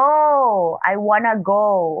wanna go.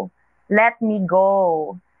 Let me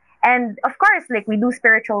go. And of course, like, we do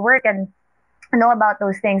spiritual work and know about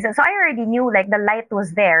those things. And so I already knew, like, the light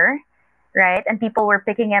was there, right? And people were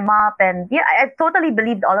picking him up. And yeah, I totally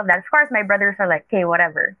believed all of that. Of course, my brothers are like, okay,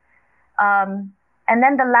 whatever. And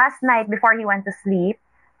then the last night before he went to sleep,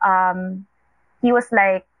 he was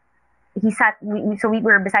like, so we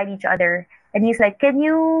were beside each other, and he's like, can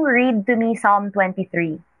you read to me Psalm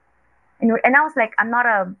 23? And I was like,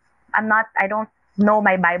 I don't know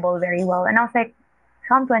my Bible very well. And I was like,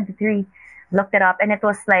 Psalm 23, looked it up, and it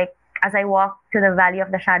was like, as I walk to the valley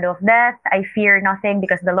of the shadow of death, I fear nothing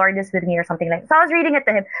because the Lord is with me, or something like that. So I was reading it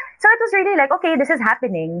to him. So it was really like, okay, this is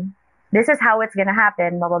happening. This is how it's going to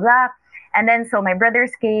happen, blah, blah, blah. And then so my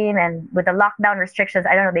brothers came, and with the lockdown restrictions,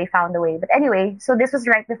 I don't know, they found a way. But anyway, so this was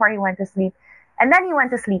right before he went to sleep. And then he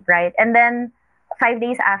went to sleep, right? And then 5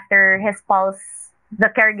 days after, his pulse, the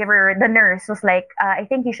caregiver, the nurse was like, I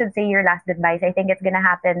think you should say your last goodbyes. I think it's going to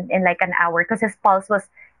happen in like an hour, because his pulse was,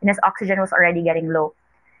 and his oxygen was already getting low.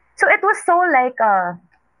 So it was so like,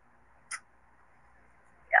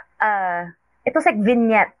 it was like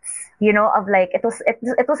vignettes, of like, it was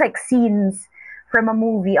like scenes from a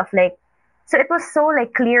movie of like, so it was so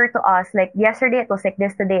like clear to us, like yesterday it was like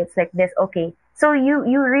this, today it's like this. Okay, so you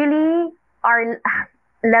really are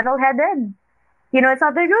level-headed, it's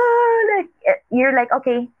not like, you're like,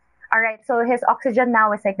 okay, all right, so his oxygen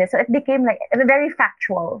now is like this. So it became like very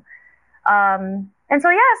factual. And so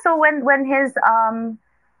yeah, so when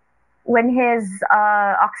his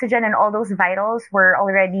oxygen and all those vitals were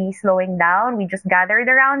already slowing down, we just gathered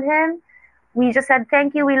around him. We just said,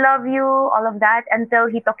 thank you, we love you, all of that, until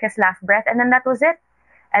he took his last breath. And then that was it.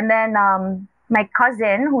 And then my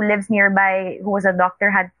cousin, who lives nearby, who was a doctor,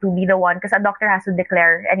 had to be the one, because a doctor has to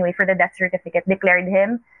declare, anyway, for the death certificate, declared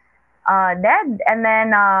him dead. And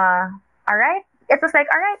then, all right, it was like,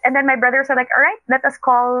 all right. And then my brothers are like, all right, let us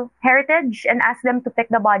call Heritage and ask them to pick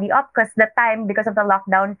the body up, because the time, because of the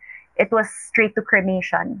lockdown, it was straight to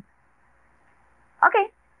cremation.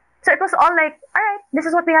 Okay. So it was all like, all right, this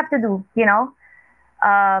is what we have to do,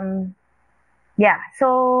 Yeah.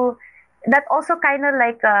 So that also kind of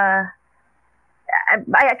like, I'm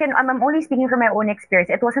only speaking from my own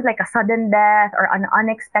experience. It wasn't like a sudden death or an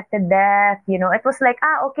unexpected death, It was like,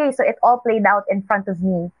 okay, so it all played out in front of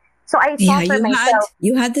me. So I saw for myself.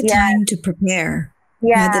 You had the time to prepare. Yeah.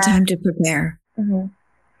 You had the time to prepare. Mm-hmm.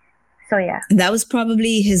 So yeah. And that was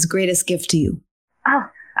probably his greatest gift to you. Oh,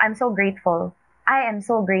 I'm so grateful. I am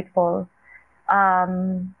so grateful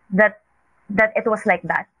that it was like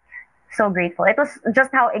that. So grateful. It was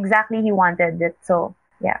just how exactly he wanted it. So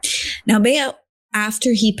yeah. Now, Bea,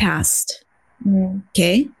 after he passed,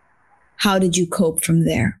 okay, how did you cope from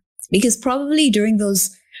there? Because probably during those,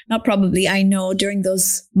 not probably, I know during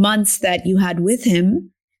those months that you had with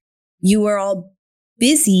him, you were all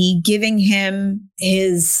busy giving him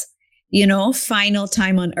his, final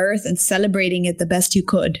time on earth and celebrating it the best you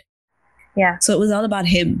could. Yeah. So it was all about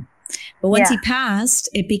him. But once he passed,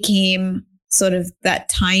 it became sort of that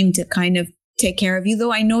time to kind of take care of you,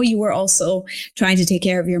 though I know you were also trying to take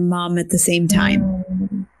care of your mom at the same time.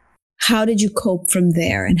 Mm-hmm. How did you cope from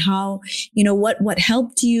there? And how, what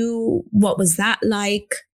helped you? What was that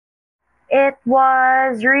like? It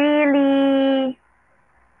was really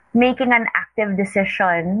making an active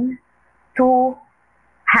decision to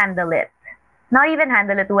handle it. Not even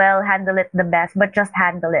handle it well, handle it the best, but just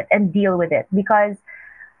handle it and deal with it. Because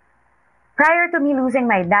prior to me losing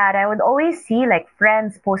my dad, I would always see like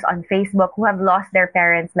friends post on Facebook who have lost their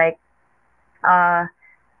parents, like, I'm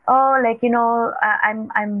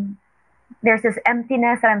there's this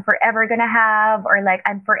emptiness that I'm forever gonna have, or like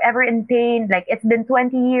I'm forever in pain. Like it's been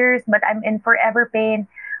 20 years, but I'm in forever pain,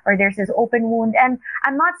 or there's this open wound. And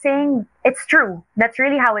I'm not saying it's true. That's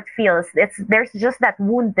really how it feels. There's just that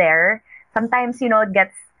wound there. Sometimes, it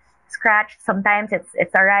gets scratched. Sometimes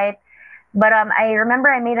it's all right. But I remember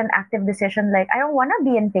I made an active decision, like, I don't want to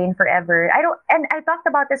be in pain forever. And I talked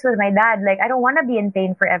about this with my dad, like, I don't want to be in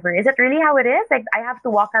pain forever. Is it really how it is? Like, I have to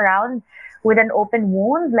walk around with an open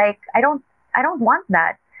wound? Like, I don't want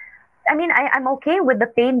that. I mean, I'm okay with the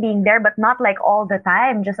pain being there, but not like all the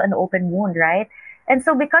time, just an open wound, right? And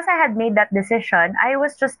so because I had made that decision, I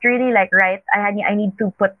was just really like, right, I need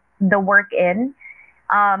to put the work in,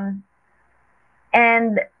 um,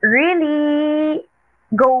 and really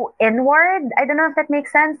go inward. I don't know if that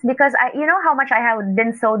makes sense, because you know how much I had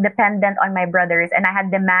been so dependent on my brothers, and I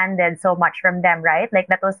had demanded so much from them, right? Like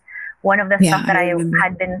that was one of the Yeah, stuff that I I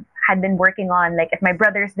remember. had been working on. Like if my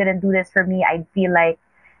brothers didn't do this for me, I'd feel like,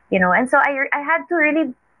 and so I had to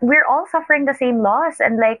really, we're all suffering the same loss,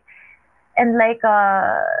 and why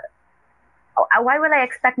will I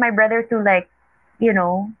expect my brother to, like, you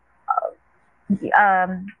know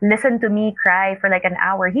listen to me cry for like an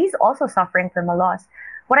hour? He's also suffering from a loss.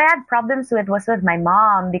 What I had problems with was with my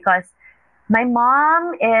mom, because my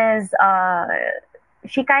mom is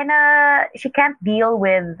she can't deal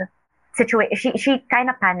with situation. She kind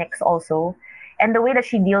of panics also, and the way that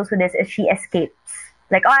she deals with this is she escapes.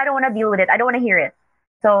 Like, oh, I don't want to deal with it. I don't want to hear it.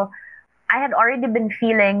 So I had already been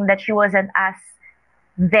feeling that she wasn't as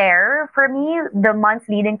there for me the months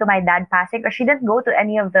leading to my dad passing, or she didn't go to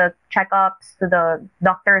any of the checkups, to the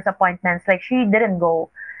doctor's appointments. Like, she didn't go.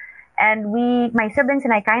 And my siblings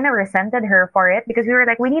and I kind of resented her for it, because we were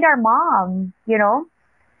like, we need our mom. And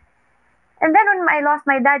then when I lost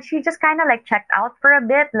my dad, she just kind of like checked out for a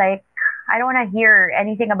bit. Like, I don't want to hear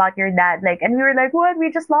anything about your dad. Like, and we were like, what?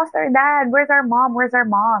 We just lost our dad. Where's our mom? Where's our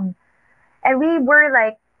mom? And we were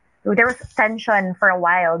like, there was tension for a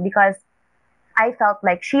while, because I felt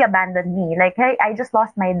like she abandoned me. Like, hey, I just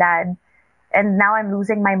lost my dad, and now I'm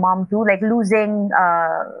losing my mom too. Like, losing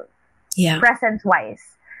Yeah. presence wise.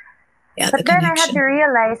 Yeah. But The then I had connection. to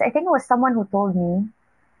realize, I think it was someone who told me,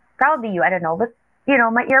 probably you, I don't know, but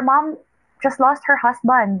your mom just lost her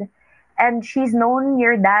husband, and she's known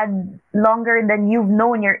your dad longer than you've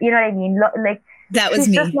known you know what I mean? Like, That was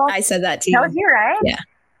she's just me. lost. I said that to That you. was you, right? Yeah.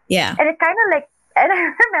 Yeah. And it kind of like, and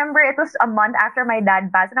I remember it was a month after my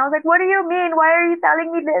dad passed, and I was like, what do you mean? Why are you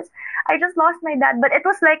telling me this? I just lost my dad. But it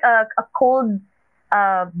was like a cold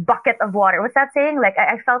bucket of water. What's that saying? Like,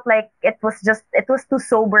 I felt like it was to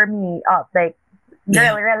sober me up. Like,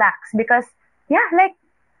 girl, Yeah. relax. Because, yeah, like,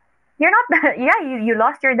 you're not, yeah, you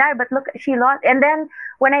lost your dad, but look, she lost. And then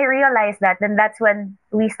when I realized that, then that's when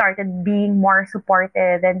we started being more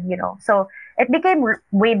supportive, and, so it became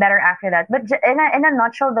way better after that. But in a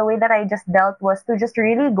nutshell, the way that I just dealt was to just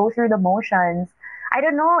really go through the motions. I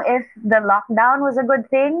don't know if the lockdown was a good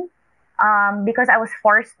thing, because I was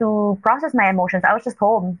forced to process my emotions. I was just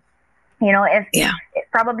home. Yeah.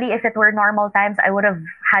 Probably if it were normal times, I would have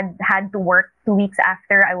had to work 2 weeks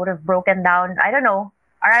after. I would have broken down. I don't know.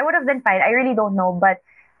 Or I would have been fine. I really don't know. But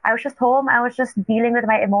I was just home. I was just dealing with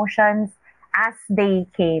my emotions as they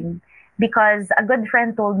came. Because a good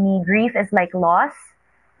friend told me grief is like loss.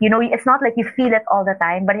 It's not like you feel it all the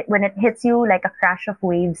time, but when it hits you like a crash of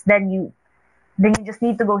waves, then you just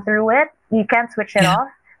need to go through it. You can't switch it Yeah. off.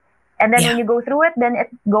 And then Yeah. when you go through it, then it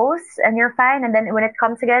goes and you're fine. And then when it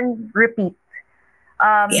comes again, repeat.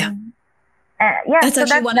 Yeah. Yeah. That's so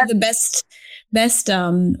actually one of the best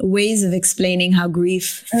ways of explaining how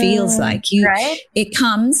grief feels like. Right? It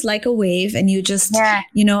comes like a wave, and you just, Yeah.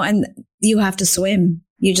 and you have to swim.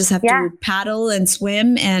 You just have Yeah. to paddle and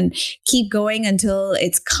swim and keep going until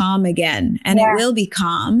it's calm again. And it Yeah. will be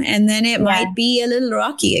calm. And then it Yeah. might be a little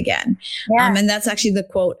rocky again. Yeah. And that's actually the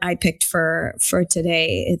quote I picked for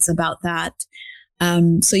today. It's about that.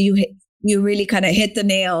 So you really kind of hit the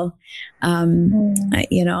nail, on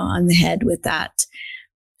the head with that.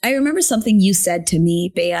 I remember something you said to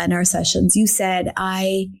me, Bea, in our sessions. You said,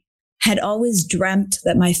 I had always dreamt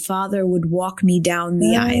that my father would walk me down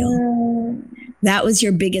the aisle. That was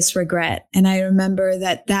your biggest regret. And I remember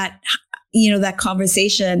that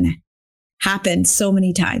conversation happened so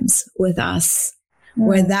many times with us,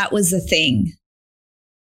 where that was the thing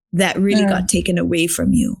that really got taken away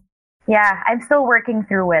from you. Yeah, I'm still working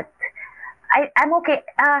through it. I'm okay.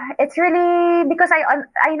 It's really because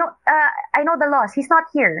I know the loss. He's not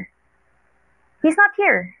here.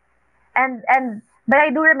 And but I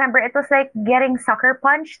do remember it was like getting sucker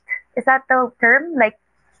punched. Is that the term? Like,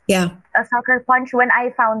 Yeah. a sucker punch, when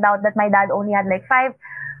I found out that my dad only had like 5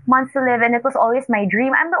 months to live, and it was always my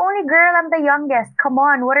dream. I'm the only girl. I'm the youngest. Come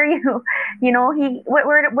on, what are you?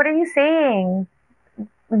 What are you saying?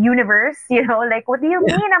 Universe, like, what do you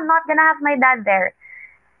mean I'm not gonna have my dad there?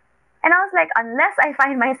 And I was like, unless I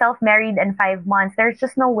find myself married in 5 months, there's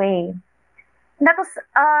just no way. And that was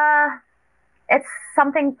it's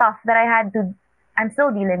something tough that I'm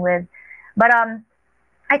still dealing with. But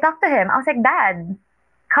I talked to him. I was like, Dad,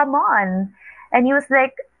 come on. And he was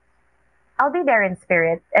like, I'll be there in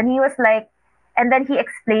spirit. And he was like, and then he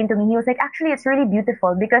explained to me, he was like, actually, it's really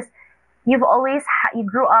beautiful because you've always, you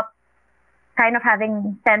grew up kind of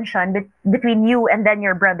having tension between you and then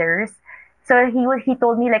your brothers. So he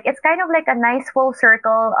told me, like, it's kind of like a nice full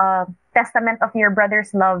circle testament of your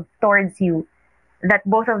brother's love towards you, that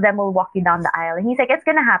both of them will walk you down the aisle. And he's like, it's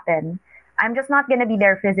going to happen. I'm just not going to be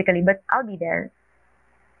there physically, but I'll be there.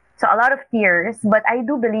 So a lot of tears, but I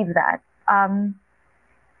do believe that.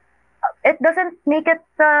 It doesn't make it,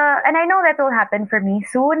 and I know that will happen for me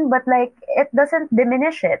soon, but like, it doesn't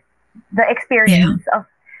diminish it, the experience of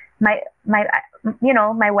my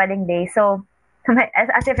wedding day. So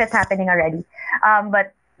as if it's happening already.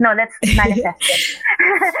 But no, let's manifest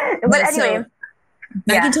it. But anyway.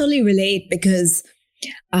 I can totally relate because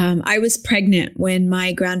I was pregnant when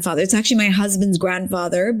my grandfather, it's actually my husband's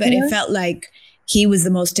grandfather, but it felt like he was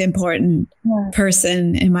the most important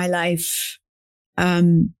person in my life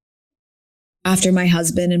after my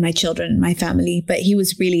husband and my children and my family. But he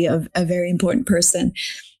was really a very important person.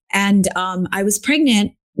 And I was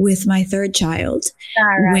pregnant with my third child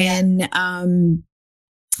when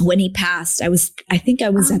he passed. I think I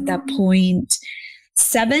was at that point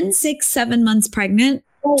 7 months pregnant.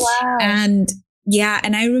 Oh, wow. And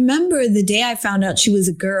I remember the day I found out she was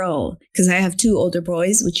a girl, because I have 2 older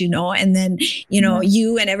boys, which and then,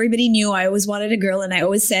 you and everybody knew I always wanted a girl. And I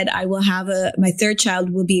always said, I will have my third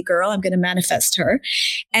child will be a girl. I'm going to manifest her.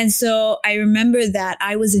 And so I remember that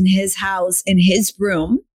I was in his house, in his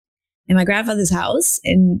room, in my grandfather's house,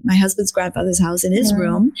 in my husband's grandfather's house, in his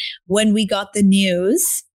room, when we got the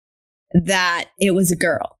news that it was a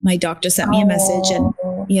girl. My doctor sent me a message and,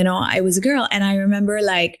 I was a girl. And I remember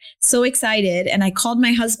like so excited. And I called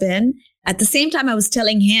my husband at the same time I was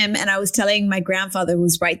telling him, and I was telling my grandfather who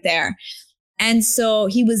was right there. And so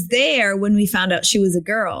he was there when we found out she was a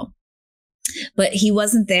girl, but he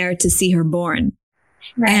wasn't there to see her born.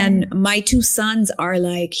 Right. And my 2 sons are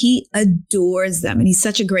like, he adores them. And he's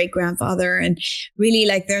such a great grandfather, and really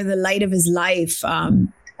like they're the light of his life.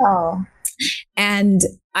 And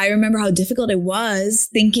I remember how difficult it was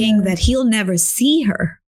thinking that he'll never see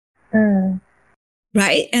her.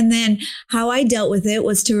 Right. And then how I dealt with it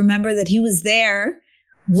was to remember that he was there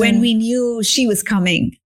when we knew she was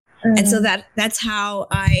coming. And so that's how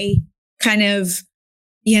I kind of,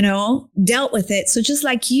 dealt with it. So just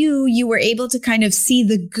like you were able to kind of see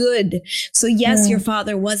the good. So yes, your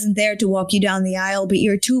father wasn't there to walk you down the aisle, but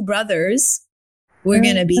your 2 brothers were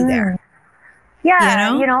going to be there.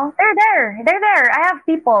 Yeah, they're there. I have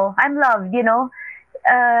people. I'm loved,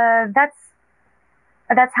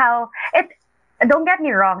 that's how it, don't get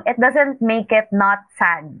me wrong. It doesn't make it not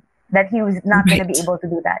sad that he was not going to be able to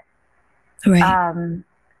do that. Right.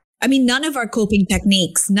 I mean, none of our coping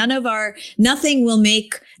techniques, nothing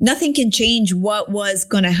can change what was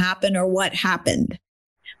going to happen or what happened,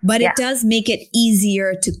 but it does make it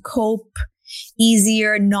easier to cope,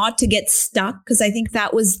 easier not to get stuck. Cause I think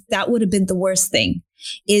that would have been the worst thing,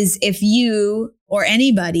 is if you or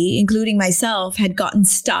anybody, including myself, had gotten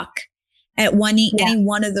stuck at any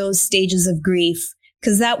one of those stages of grief,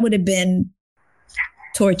 cause that would have been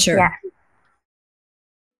torture. Yeah.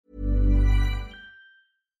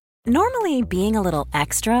 Normally, being a little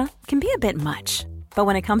extra can be a bit much, but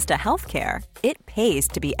when it comes to healthcare, it pays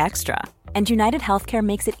to be extra. And United Healthcare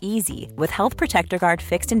makes it easy with Health Protector Guard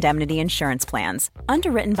fixed indemnity insurance plans.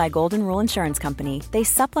 Underwritten by Golden Rule Insurance Company, they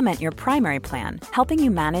supplement your primary plan, helping you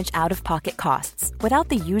manage out-of-pocket costs without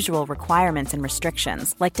the usual requirements and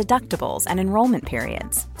restrictions like deductibles and enrollment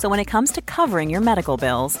periods. So when it comes to covering your medical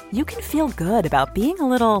bills, you can feel good about being a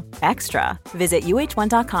little extra. Visit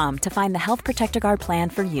UH1.com to find the Health Protector Guard plan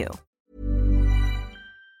for you.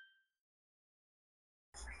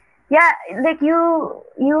 Yeah, like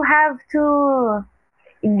you have to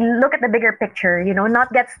look at the bigger picture,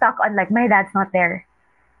 not get stuck on like, my dad's not there.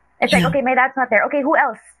 It's like, okay, my dad's not there. Okay, who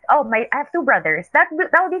else? Oh, I have 2 brothers. That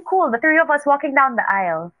would be cool. The 3 of us walking down the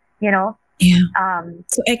aisle, Yeah.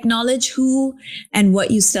 So acknowledge who and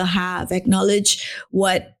what you still have. Acknowledge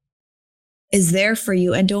what is there for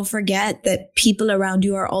you. And don't forget that people around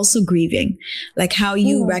you are also grieving, like how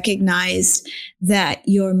you recognized that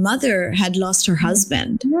your mother had lost her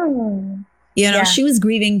husband. She was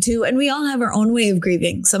grieving too. And we all have our own way of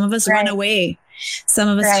grieving. Some of us run away. Some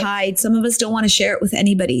of us hide. Some of us don't want to share it with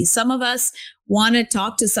anybody. Some of us want to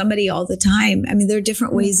talk to somebody all the time. I mean, there are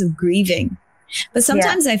different ways of grieving. But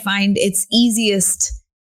sometimes I find it's easiest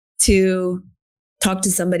to talk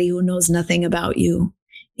to somebody who knows nothing about you.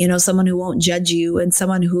 someone who won't judge you and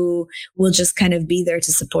someone who will just kind of be there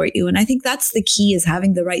to support you. And I think that's the key, is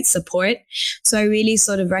having the right support. So I really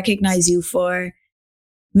sort of recognize you for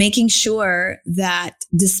making sure that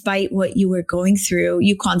despite what you were going through,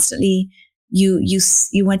 you constantly, you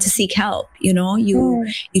went to seek help. You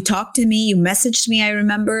talked to me, you messaged me. I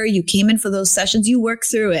remember you came in for those sessions, you worked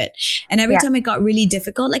through it. And every time it got really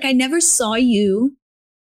difficult, like I never saw you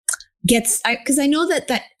because I know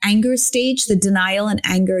that anger stage, the denial and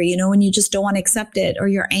anger, when you just don't want to accept it or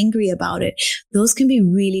you're angry about it, those can be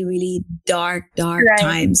really, really dark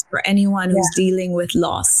times for anyone who's dealing with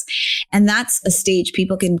loss. And that's a stage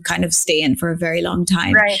people can kind of stay in for a very long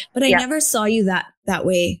time. Right. But I never saw you that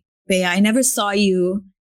way, Bea. I never saw you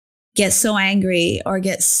get so angry or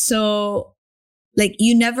get so, like,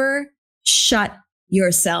 you never shut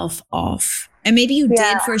yourself off. And maybe you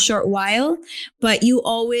did for a short while, but you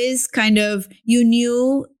always you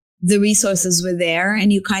knew the resources were there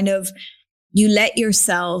and you let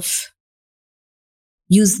yourself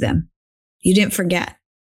use them. You didn't forget.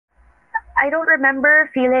 I don't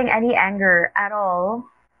remember feeling any anger at all.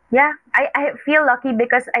 Yeah, I feel lucky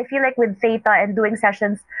because I feel like with Theta and doing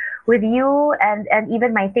sessions with you and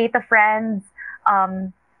even my Theta friends,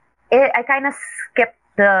 I kind of skipped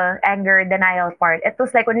the anger denial part. It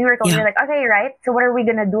was like when we were talking, like, okay, right, so what are we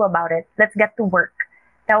gonna do about it? Let's get to work.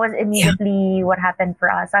 That was immediately what happened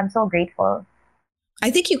for us. I'm so grateful.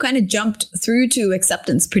 I think you kind of jumped through to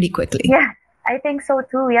acceptance pretty quickly. Yeah, I think so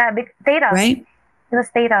too. Yeah, big Theta. Right? It was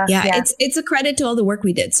Theta. Yeah, it's a credit to all the work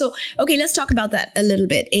we did. So, okay, let's talk about that a little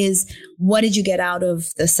bit. What did you get out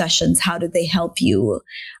of the sessions? How did they help you?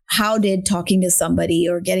 How did talking to somebody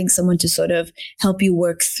or getting someone to sort of help you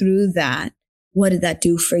work through that, what did that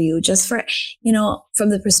do for you? Just for, from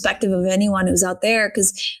the perspective of anyone who's out there,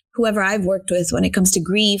 because whoever I've worked with when it comes to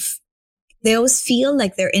grief, they always feel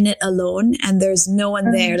like they're in it alone and there's no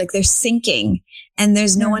one there, like they're sinking and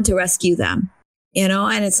there's no one to rescue them,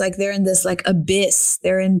 and it's like they're in this like abyss,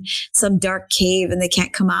 they're in some dark cave and they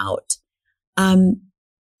can't come out.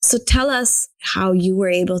 So tell us how you were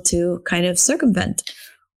able to kind of circumvent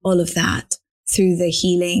all of that through the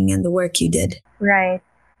healing and the work you did. Right.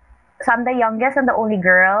 So I'm the youngest and the only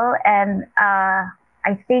girl. And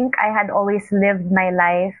I think I had always lived my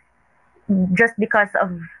life just because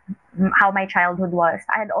of how my childhood was.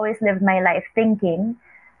 I had always lived my life thinking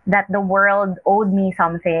that the world owed me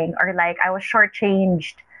something or like I was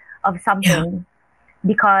shortchanged of something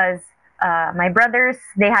because my brothers,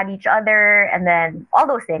 they had each other and then all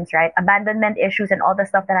those things, right? Abandonment issues and all the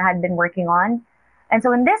stuff that I had been working on. And so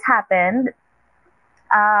when this happened,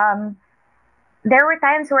 there were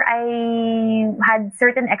times where I had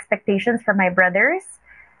certain expectations from my brothers,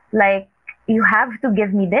 like, you have to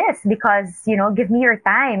give me this because, give me your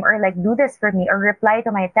time or like do this for me or reply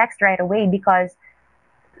to my text right away because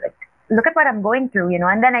like, look at what I'm going through,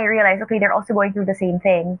 And then I realized, okay, they're also going through the same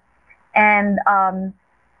thing. And then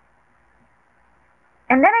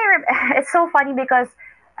it's so funny because,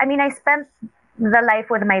 I spent the life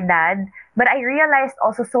with my dad, but I realized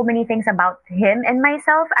also so many things about him and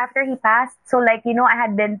myself after he passed. So like, I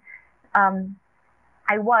had been,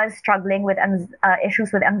 I was struggling with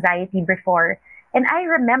issues with anxiety before. And I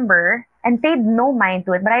remember, and paid no mind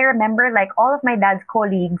to it, but I remember like all of my dad's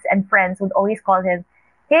colleagues and friends would always call him,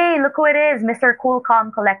 hey, look who it is, Mr. Cool,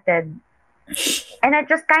 Calm, Collected. And it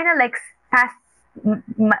just kind of like passed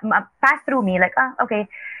through me, like, okay.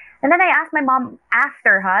 And then I asked my mom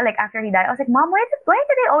after he died, I was like, Mom, why did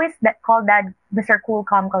they always call Dad Mr. Cool,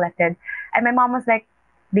 Calm, Collected? And my mom was like,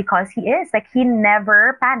 because he is. Like, he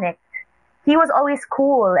never panicked. He was always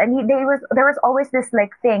cool. And there was always this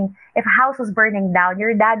like thing. If a house was burning down,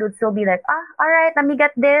 your dad would still be like, all right, let me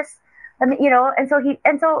get this. And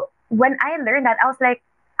so when I learned that, I was like,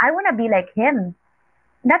 I want to be like him.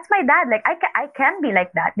 That's my dad. Like, I can be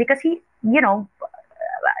like that because he,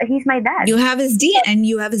 he's my dad. You have his DNA, and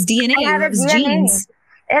you have his DNA. You have his genes.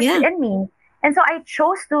 It's in me. And so I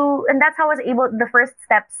chose to, and that's how I was able, the first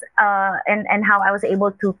steps and how I was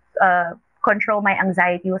able to control my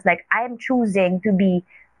anxiety was like, I am choosing to be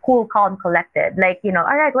cool, calm, collected. Like, all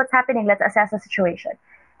right, what's happening? Let's assess the situation.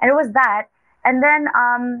 And it was that. And then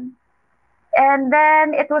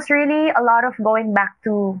it was really a lot of going back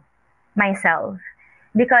to myself.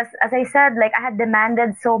 Because as I said, like I had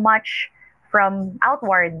demanded so much from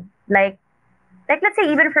outward, like let's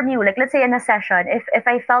say even from you, like let's say in a session, if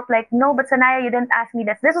I felt like, no, but Sanaya, you didn't ask me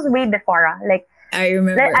this. This was way before, like I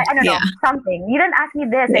remember. I don't know, something. You didn't ask me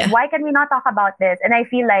this. Like, why can we not talk about this? And I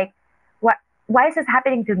feel like, why is this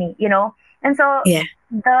happening to me? And so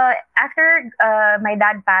after my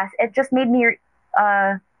dad passed, it just made me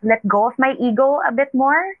let go of my ego a bit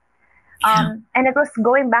more. And it was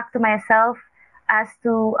going back to myself as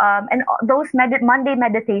to, and those Monday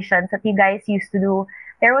meditations that you guys used to do.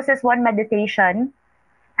 There was this one meditation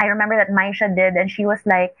I remember that Maisha did, and she was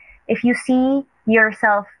like, if you see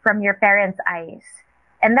yourself from your parents' eyes.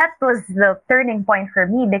 And that was the turning point for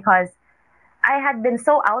me, because I had been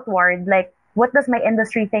so outward, like, what does my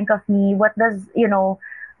industry think of me? What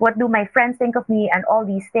do my friends think of me? And all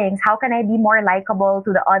these things. How can I be more likable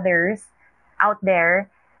to the others out there?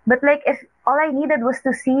 But like, if all I needed was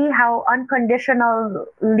to see how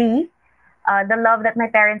unconditionally the love that my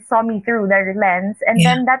parents saw me through their lens, and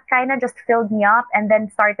then that kind of just filled me up, and then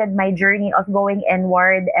started my journey of going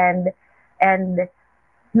inward and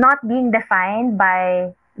not being defined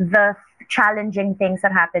by the challenging things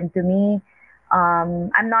that happened to me. I'm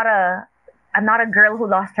not a girl who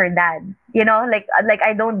lost her dad. Like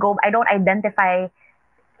I don't identify.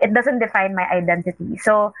 It doesn't define my identity.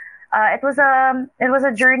 So it was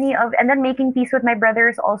a journey of, and then making peace with my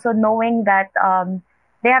brothers, also knowing that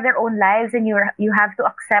they have their own lives, and you have to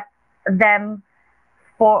accept them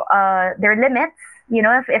for their limits.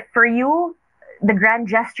 If for you the grand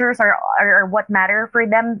gestures are what matter, for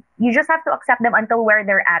them you just have to accept them until where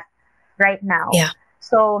they're at right now. Yeah.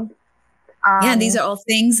 So these are all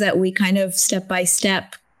things that we kind of step by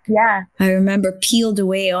step. Yeah. I remember peeled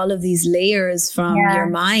away all of these layers from your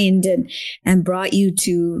mind and brought you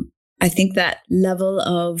to, I think, that level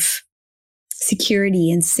of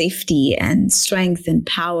security and safety and strength and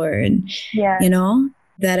power, and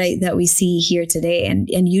that we see here today. And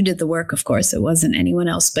you did the work, of course. It wasn't anyone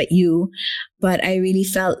else but you. But I really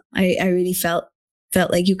felt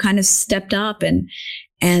like you kind of stepped up and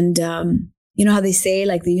you know how they say,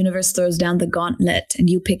 like, the universe throws down the gauntlet and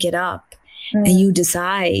you pick it up and you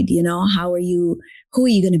decide, who are you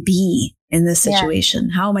going to be in this situation?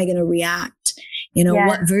 How am I going to react?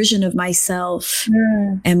 What version of myself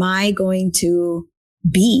am I going to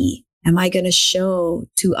be? Am I going to show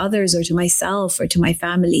to others or to myself or to my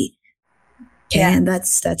family? Okay. Yeah. And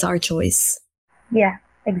that's our choice. Yeah,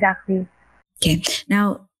 exactly. Okay.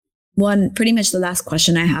 Now, pretty much the last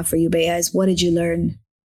question I have for you, Bea, is what did you learn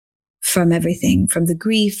from everything, from the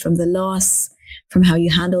grief, from the loss, from how you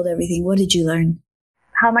handled everything? What did you learn?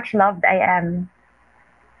 How much loved I am.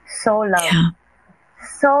 So loved. Yeah.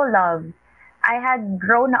 So loved. I had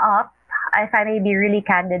grown up, if I may be really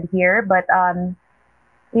candid here, but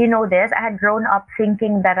this, I had grown up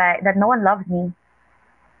thinking that no one loved me,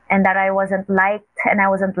 and that I wasn't liked and I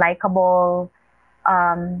wasn't likable.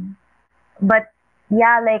 But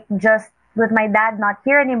just with my dad not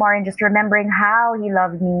here anymore, and just remembering how he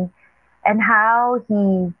loved me and how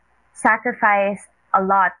he sacrificed a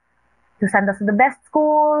lot to send us to the best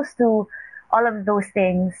schools, to all of those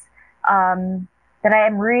things, that I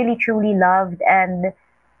am really, truly loved, and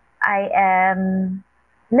I am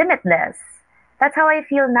limitless. That's how I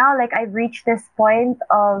feel now. Like, I've reached this point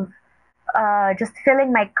of just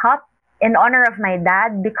filling my cup in honor of my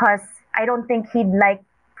dad, because I don't think he'd like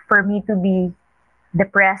for me to be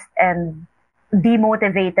depressed and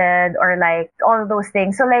demotivated or like all of those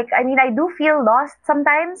things. So like, I mean, I do feel lost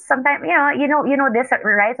sometimes. Sometimes, you know this,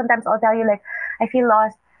 right? Sometimes I'll tell you, like, I feel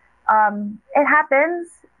lost. It happens,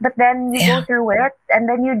 but then you go through it, and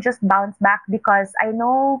then you just bounce back, because I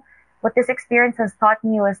know what this experience has taught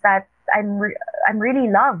me was that I'm really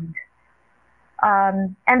loved.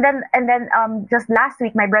 And then just last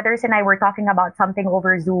week, my brothers and I were talking about something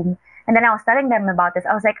over Zoom, and then I was telling them about this.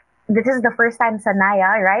 I was like, this is the first time,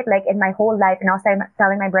 Sanaya, right? Like, in my whole life, and I was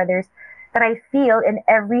telling my brothers that I feel in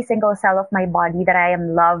every single cell of my body that I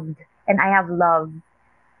am loved, and I have love,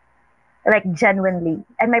 like, genuinely.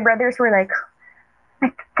 And my brothers were like,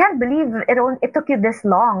 I can't believe it took you this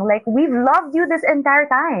long. Like, we've loved you this entire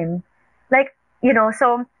time. Like,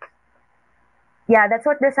 so yeah, that's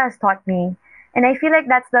what this has taught me. And I feel like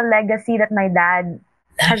that's the legacy that my dad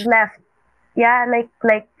has left. Yeah,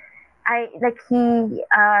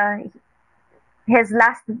 his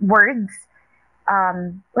last words,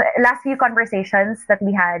 last few conversations that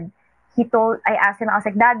we had, I asked him, I was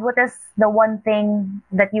like, Dad, what is the one thing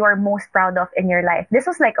that you are most proud of in your life? This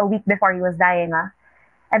was like a week before he was dying.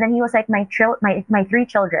 And then he was like, my 3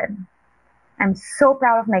 children. I'm so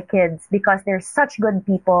proud of my kids because they're such good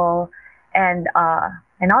people, and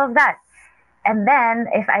all of that. And then,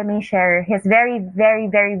 if I may share, his very, very,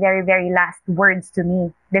 very, very, very last words to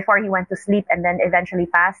me before he went to sleep and then eventually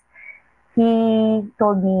passed, he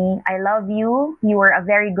told me, I love you. You were a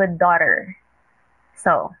very good daughter.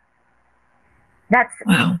 So that's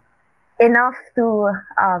enough to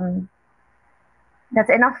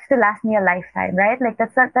last me a lifetime, right? Like,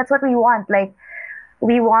 that's what we want. Like,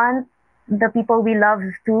 we want the people we love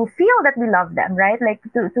to feel that we love them, right? Like,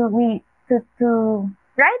 to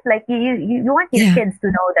right? Like you want your kids to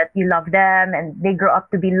know that you love them and they grow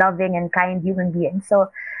up to be loving and kind human beings. So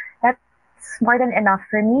that's more than enough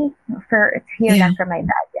for me to hear that from my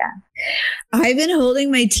dad. Yeah. I've been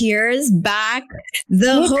holding my tears back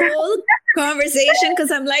the whole conversation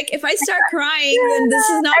because I'm like, if I start crying, then this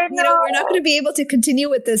is not, we're not going to be able to continue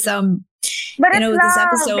with this. But it's love. This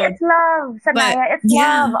episode. It's love, Sanaya. It's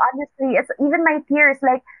love. Honestly, it's even my tears.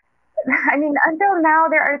 Like, I mean, until now,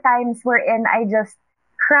 there are times wherein I just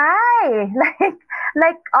cry,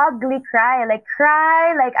 like ugly cry, like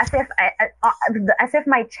as if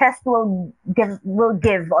my chest will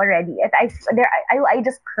give already. I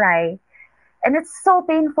just cry, and it's so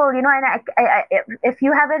painful, And if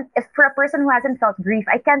for a person who hasn't felt grief,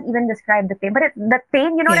 I can't even describe the pain. But the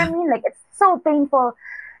pain, what I mean? Like, it's so painful.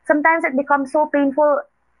 Sometimes it becomes so painful.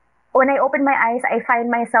 When I open my eyes, I find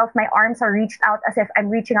myself, my arms are reached out as if I'm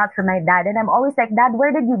reaching out for my dad. And I'm always like, Dad,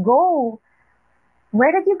 where did you go?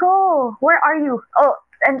 Where did you go? Where are you? Oh,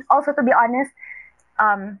 and also, to be honest,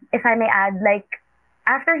 if I may add, like,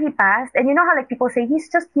 after he passed, and you know how, like, people say, he's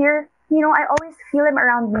just here. I always feel him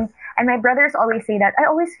around me. And my brothers always say that. I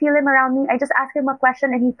always feel him around me. I just ask him a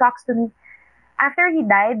question and he talks to me. After he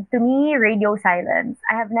died, to me, radio silence.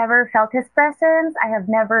 I have never felt his presence.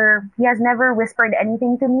 He has never whispered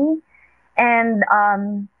anything to me. And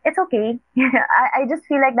it's okay. I just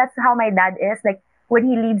feel like that's how my dad is. Like, when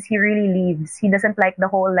he leaves, he really leaves. He doesn't like the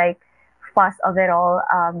whole, like, fuss of it all.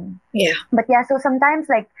 But yeah, so sometimes,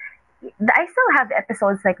 like, I still have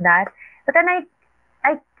episodes like that. But then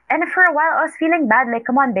and for a while, I was feeling bad. Like,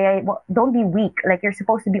 come on, babe, don't be weak. Like, you're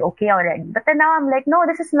supposed to be okay already. But then now I'm like, no,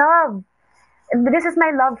 this is love. This is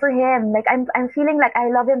my love for him. Like, I'm feeling like I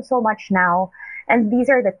love him so much now. And these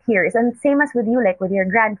are the tears. And same as with you, like with your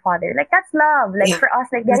grandfather. Like, that's love. Like, for us,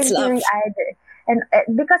 like, getting teary-eyed. And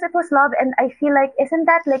because it was love. And I feel like, isn't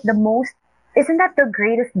that the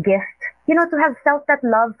greatest gift? To have felt that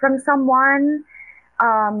love from someone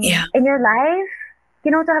in your life.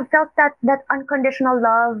 To have felt that unconditional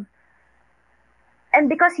love. And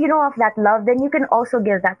because you know of that love, then you can also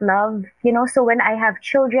give that love, So when I have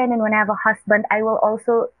children and when I have a husband, I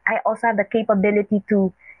also have the capability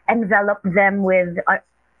to envelop them with a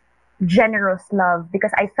generous love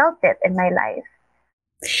because I felt it in my life.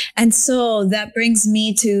 And so that brings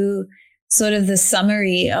me to sort of the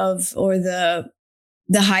summary or the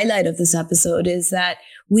highlight of this episode is that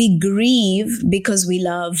we grieve because we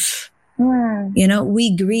love.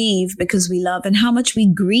 We grieve because we love, and how much we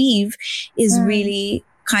grieve is really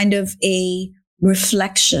kind of a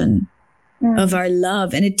reflection of our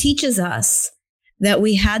love. And it teaches us that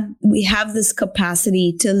we have this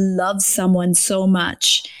capacity to love someone so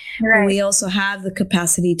much, but we also have the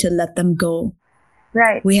capacity to let them go.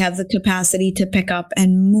 Right. We have the capacity to pick up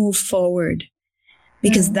and move forward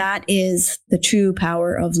because that is the true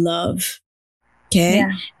power of love. Okay.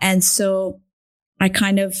 Yeah. And so I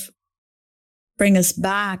kind of bring us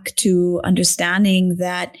back to understanding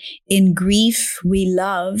that in grief, we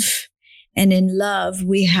love, and in love,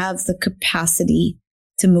 we have the capacity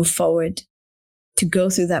to move forward, to go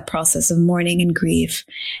through that process of mourning and grief,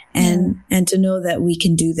 and to know that we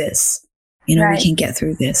can do this. We can get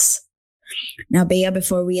through this. Now, Bea,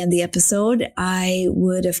 before we end the episode, I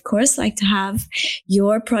would, of course, like to have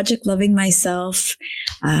your Project Loving Myself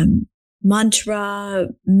mantra,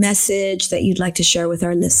 message that you'd like to share with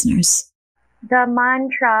our listeners. The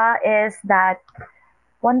mantra is that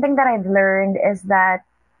one thing that I've learned is that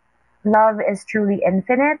love is truly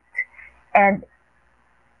infinite. And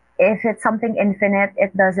if it's something infinite,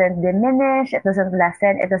 it doesn't diminish, it doesn't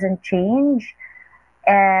lessen, it doesn't change.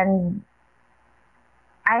 And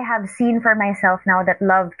I have seen for myself now that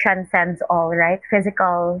love transcends all, right?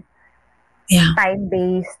 Physical,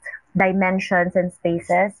 time-based dimensions and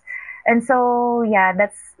spaces. And so,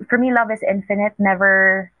 that's, for me, love is infinite,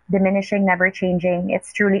 never diminishing, never changing.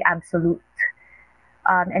 It's truly absolute.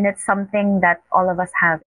 And it's something that all of us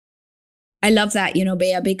have. I love that,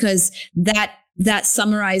 Bea, because that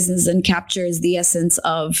summarizes and captures the essence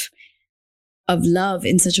of love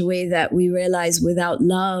in such a way that we realize without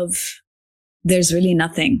love, there's really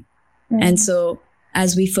nothing. And so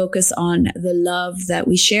as we focus on the love that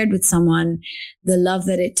we shared with someone, the love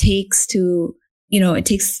that it takes to, it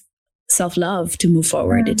takes self-love to move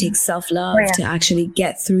forward. It takes self-love to actually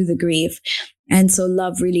get through the grief. And so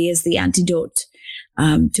love really is the antidote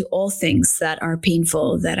to all things that are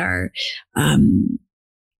painful, that are,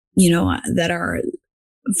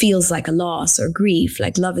 feels like a loss or grief.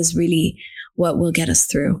 Like, love is really what will get us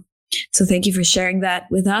through. So thank you for sharing that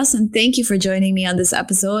with us. And thank you for joining me on this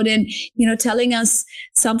episode and, telling us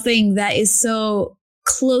something that is so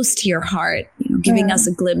close to your heart, giving us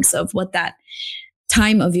a glimpse of what that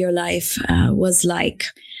time of your life was like.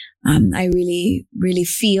 I really, really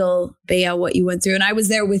feel, Bea, what you went through. And I was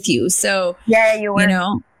there with you. So, yeah, you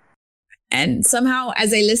were. And somehow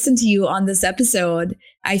as I listen to you on this episode,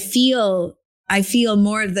 I feel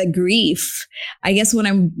more of the grief. I guess when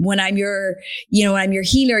I'm your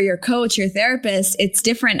healer, your coach, your therapist, it's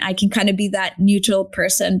different. I can kind of be that neutral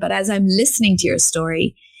person. But as I'm listening to your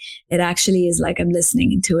story, it actually is like I'm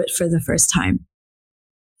listening to it for the first time.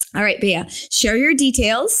 All right, Bea, share your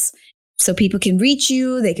details so people can reach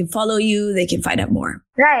you, they can follow you, they can find out more.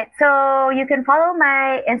 Right. So you can follow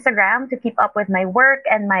my Instagram to keep up with my work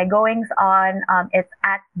and my goings on. It's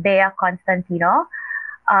at Bea Constantino.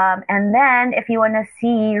 And then if you want to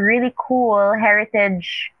see really cool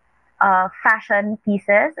heritage fashion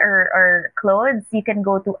pieces or clothes, you can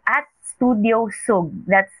go to at Studio Sug.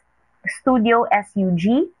 That's Studio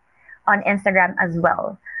SUG on Instagram as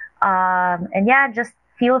well. And yeah, just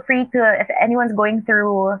feel free to, if anyone's going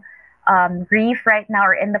through grief right now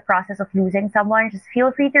or in the process of losing someone, just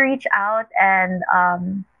feel free to reach out and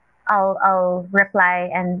I'll reply,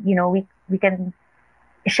 and we can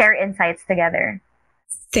share insights together.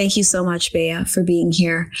 Thank you so much, Bea, for being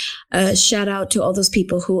here. Shout out to all those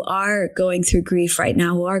people who are going through grief right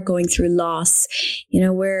now, who are going through loss.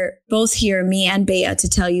 We're both here, me and Bea, to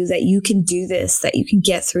tell you that you can do this, that you can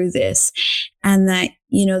get through this, and that,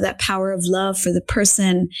 that power of love for the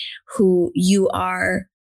person who you are,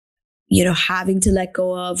 having to let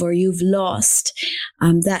go of or you've lost.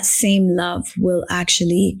 That same love will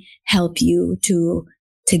actually help you to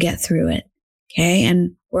get through it. Okay.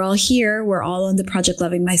 And we're all here. We're all on the Project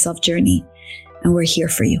Loving Myself journey, and we're here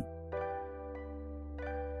for you.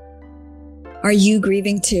 Are you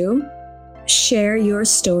grieving too? Share your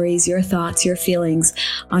stories, your thoughts, your feelings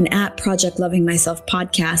on at Project Loving Myself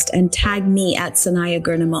podcast, and tag me at Sanaya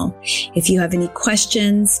Gurnamal. If you have any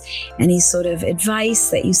questions, any sort of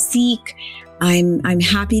advice that you seek, I'm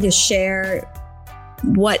happy to share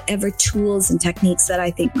whatever tools and techniques that I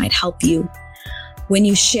think might help you. When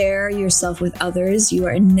you share yourself with others, you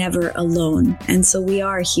are never alone. And so we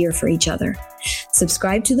are here for each other.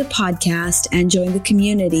 Subscribe to the podcast and join the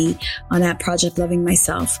community on at Project Loving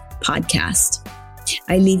Myself podcast.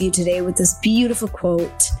 I leave you today with this beautiful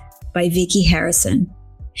quote by Vicky Harrison.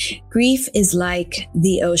 Grief is like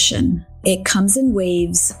the ocean. It comes in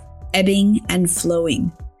waves, ebbing and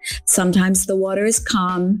flowing. Sometimes the water is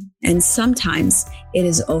calm and sometimes it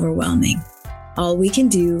is overwhelming. All we can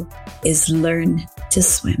do is learn to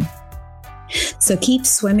swim. So keep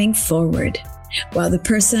swimming forward. While the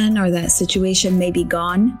person or that situation may be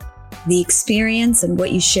gone, the experience and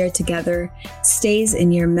what you shared together stays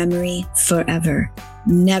in your memory forever,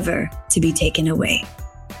 never to be taken away.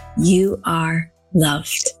 You are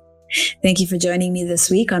loved. Thank you for joining me this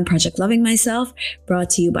week on Project Loving Myself, brought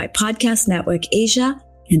to you by Podcast Network Asia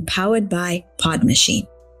and powered by Pod Machine.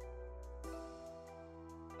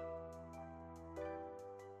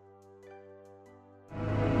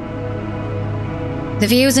 The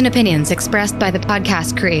views and opinions expressed by the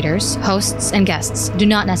podcast creators, hosts, and guests do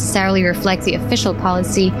not necessarily reflect the official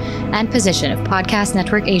policy and position of Podcast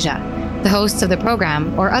Network Asia, the hosts of the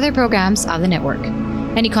program, or other programs of the network.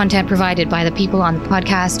 Any content provided by the people on the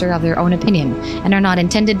podcast are of their own opinion and are not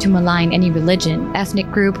intended to malign any religion, ethnic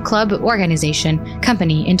group, club, organization,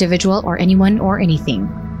 company, individual, or anyone or anything.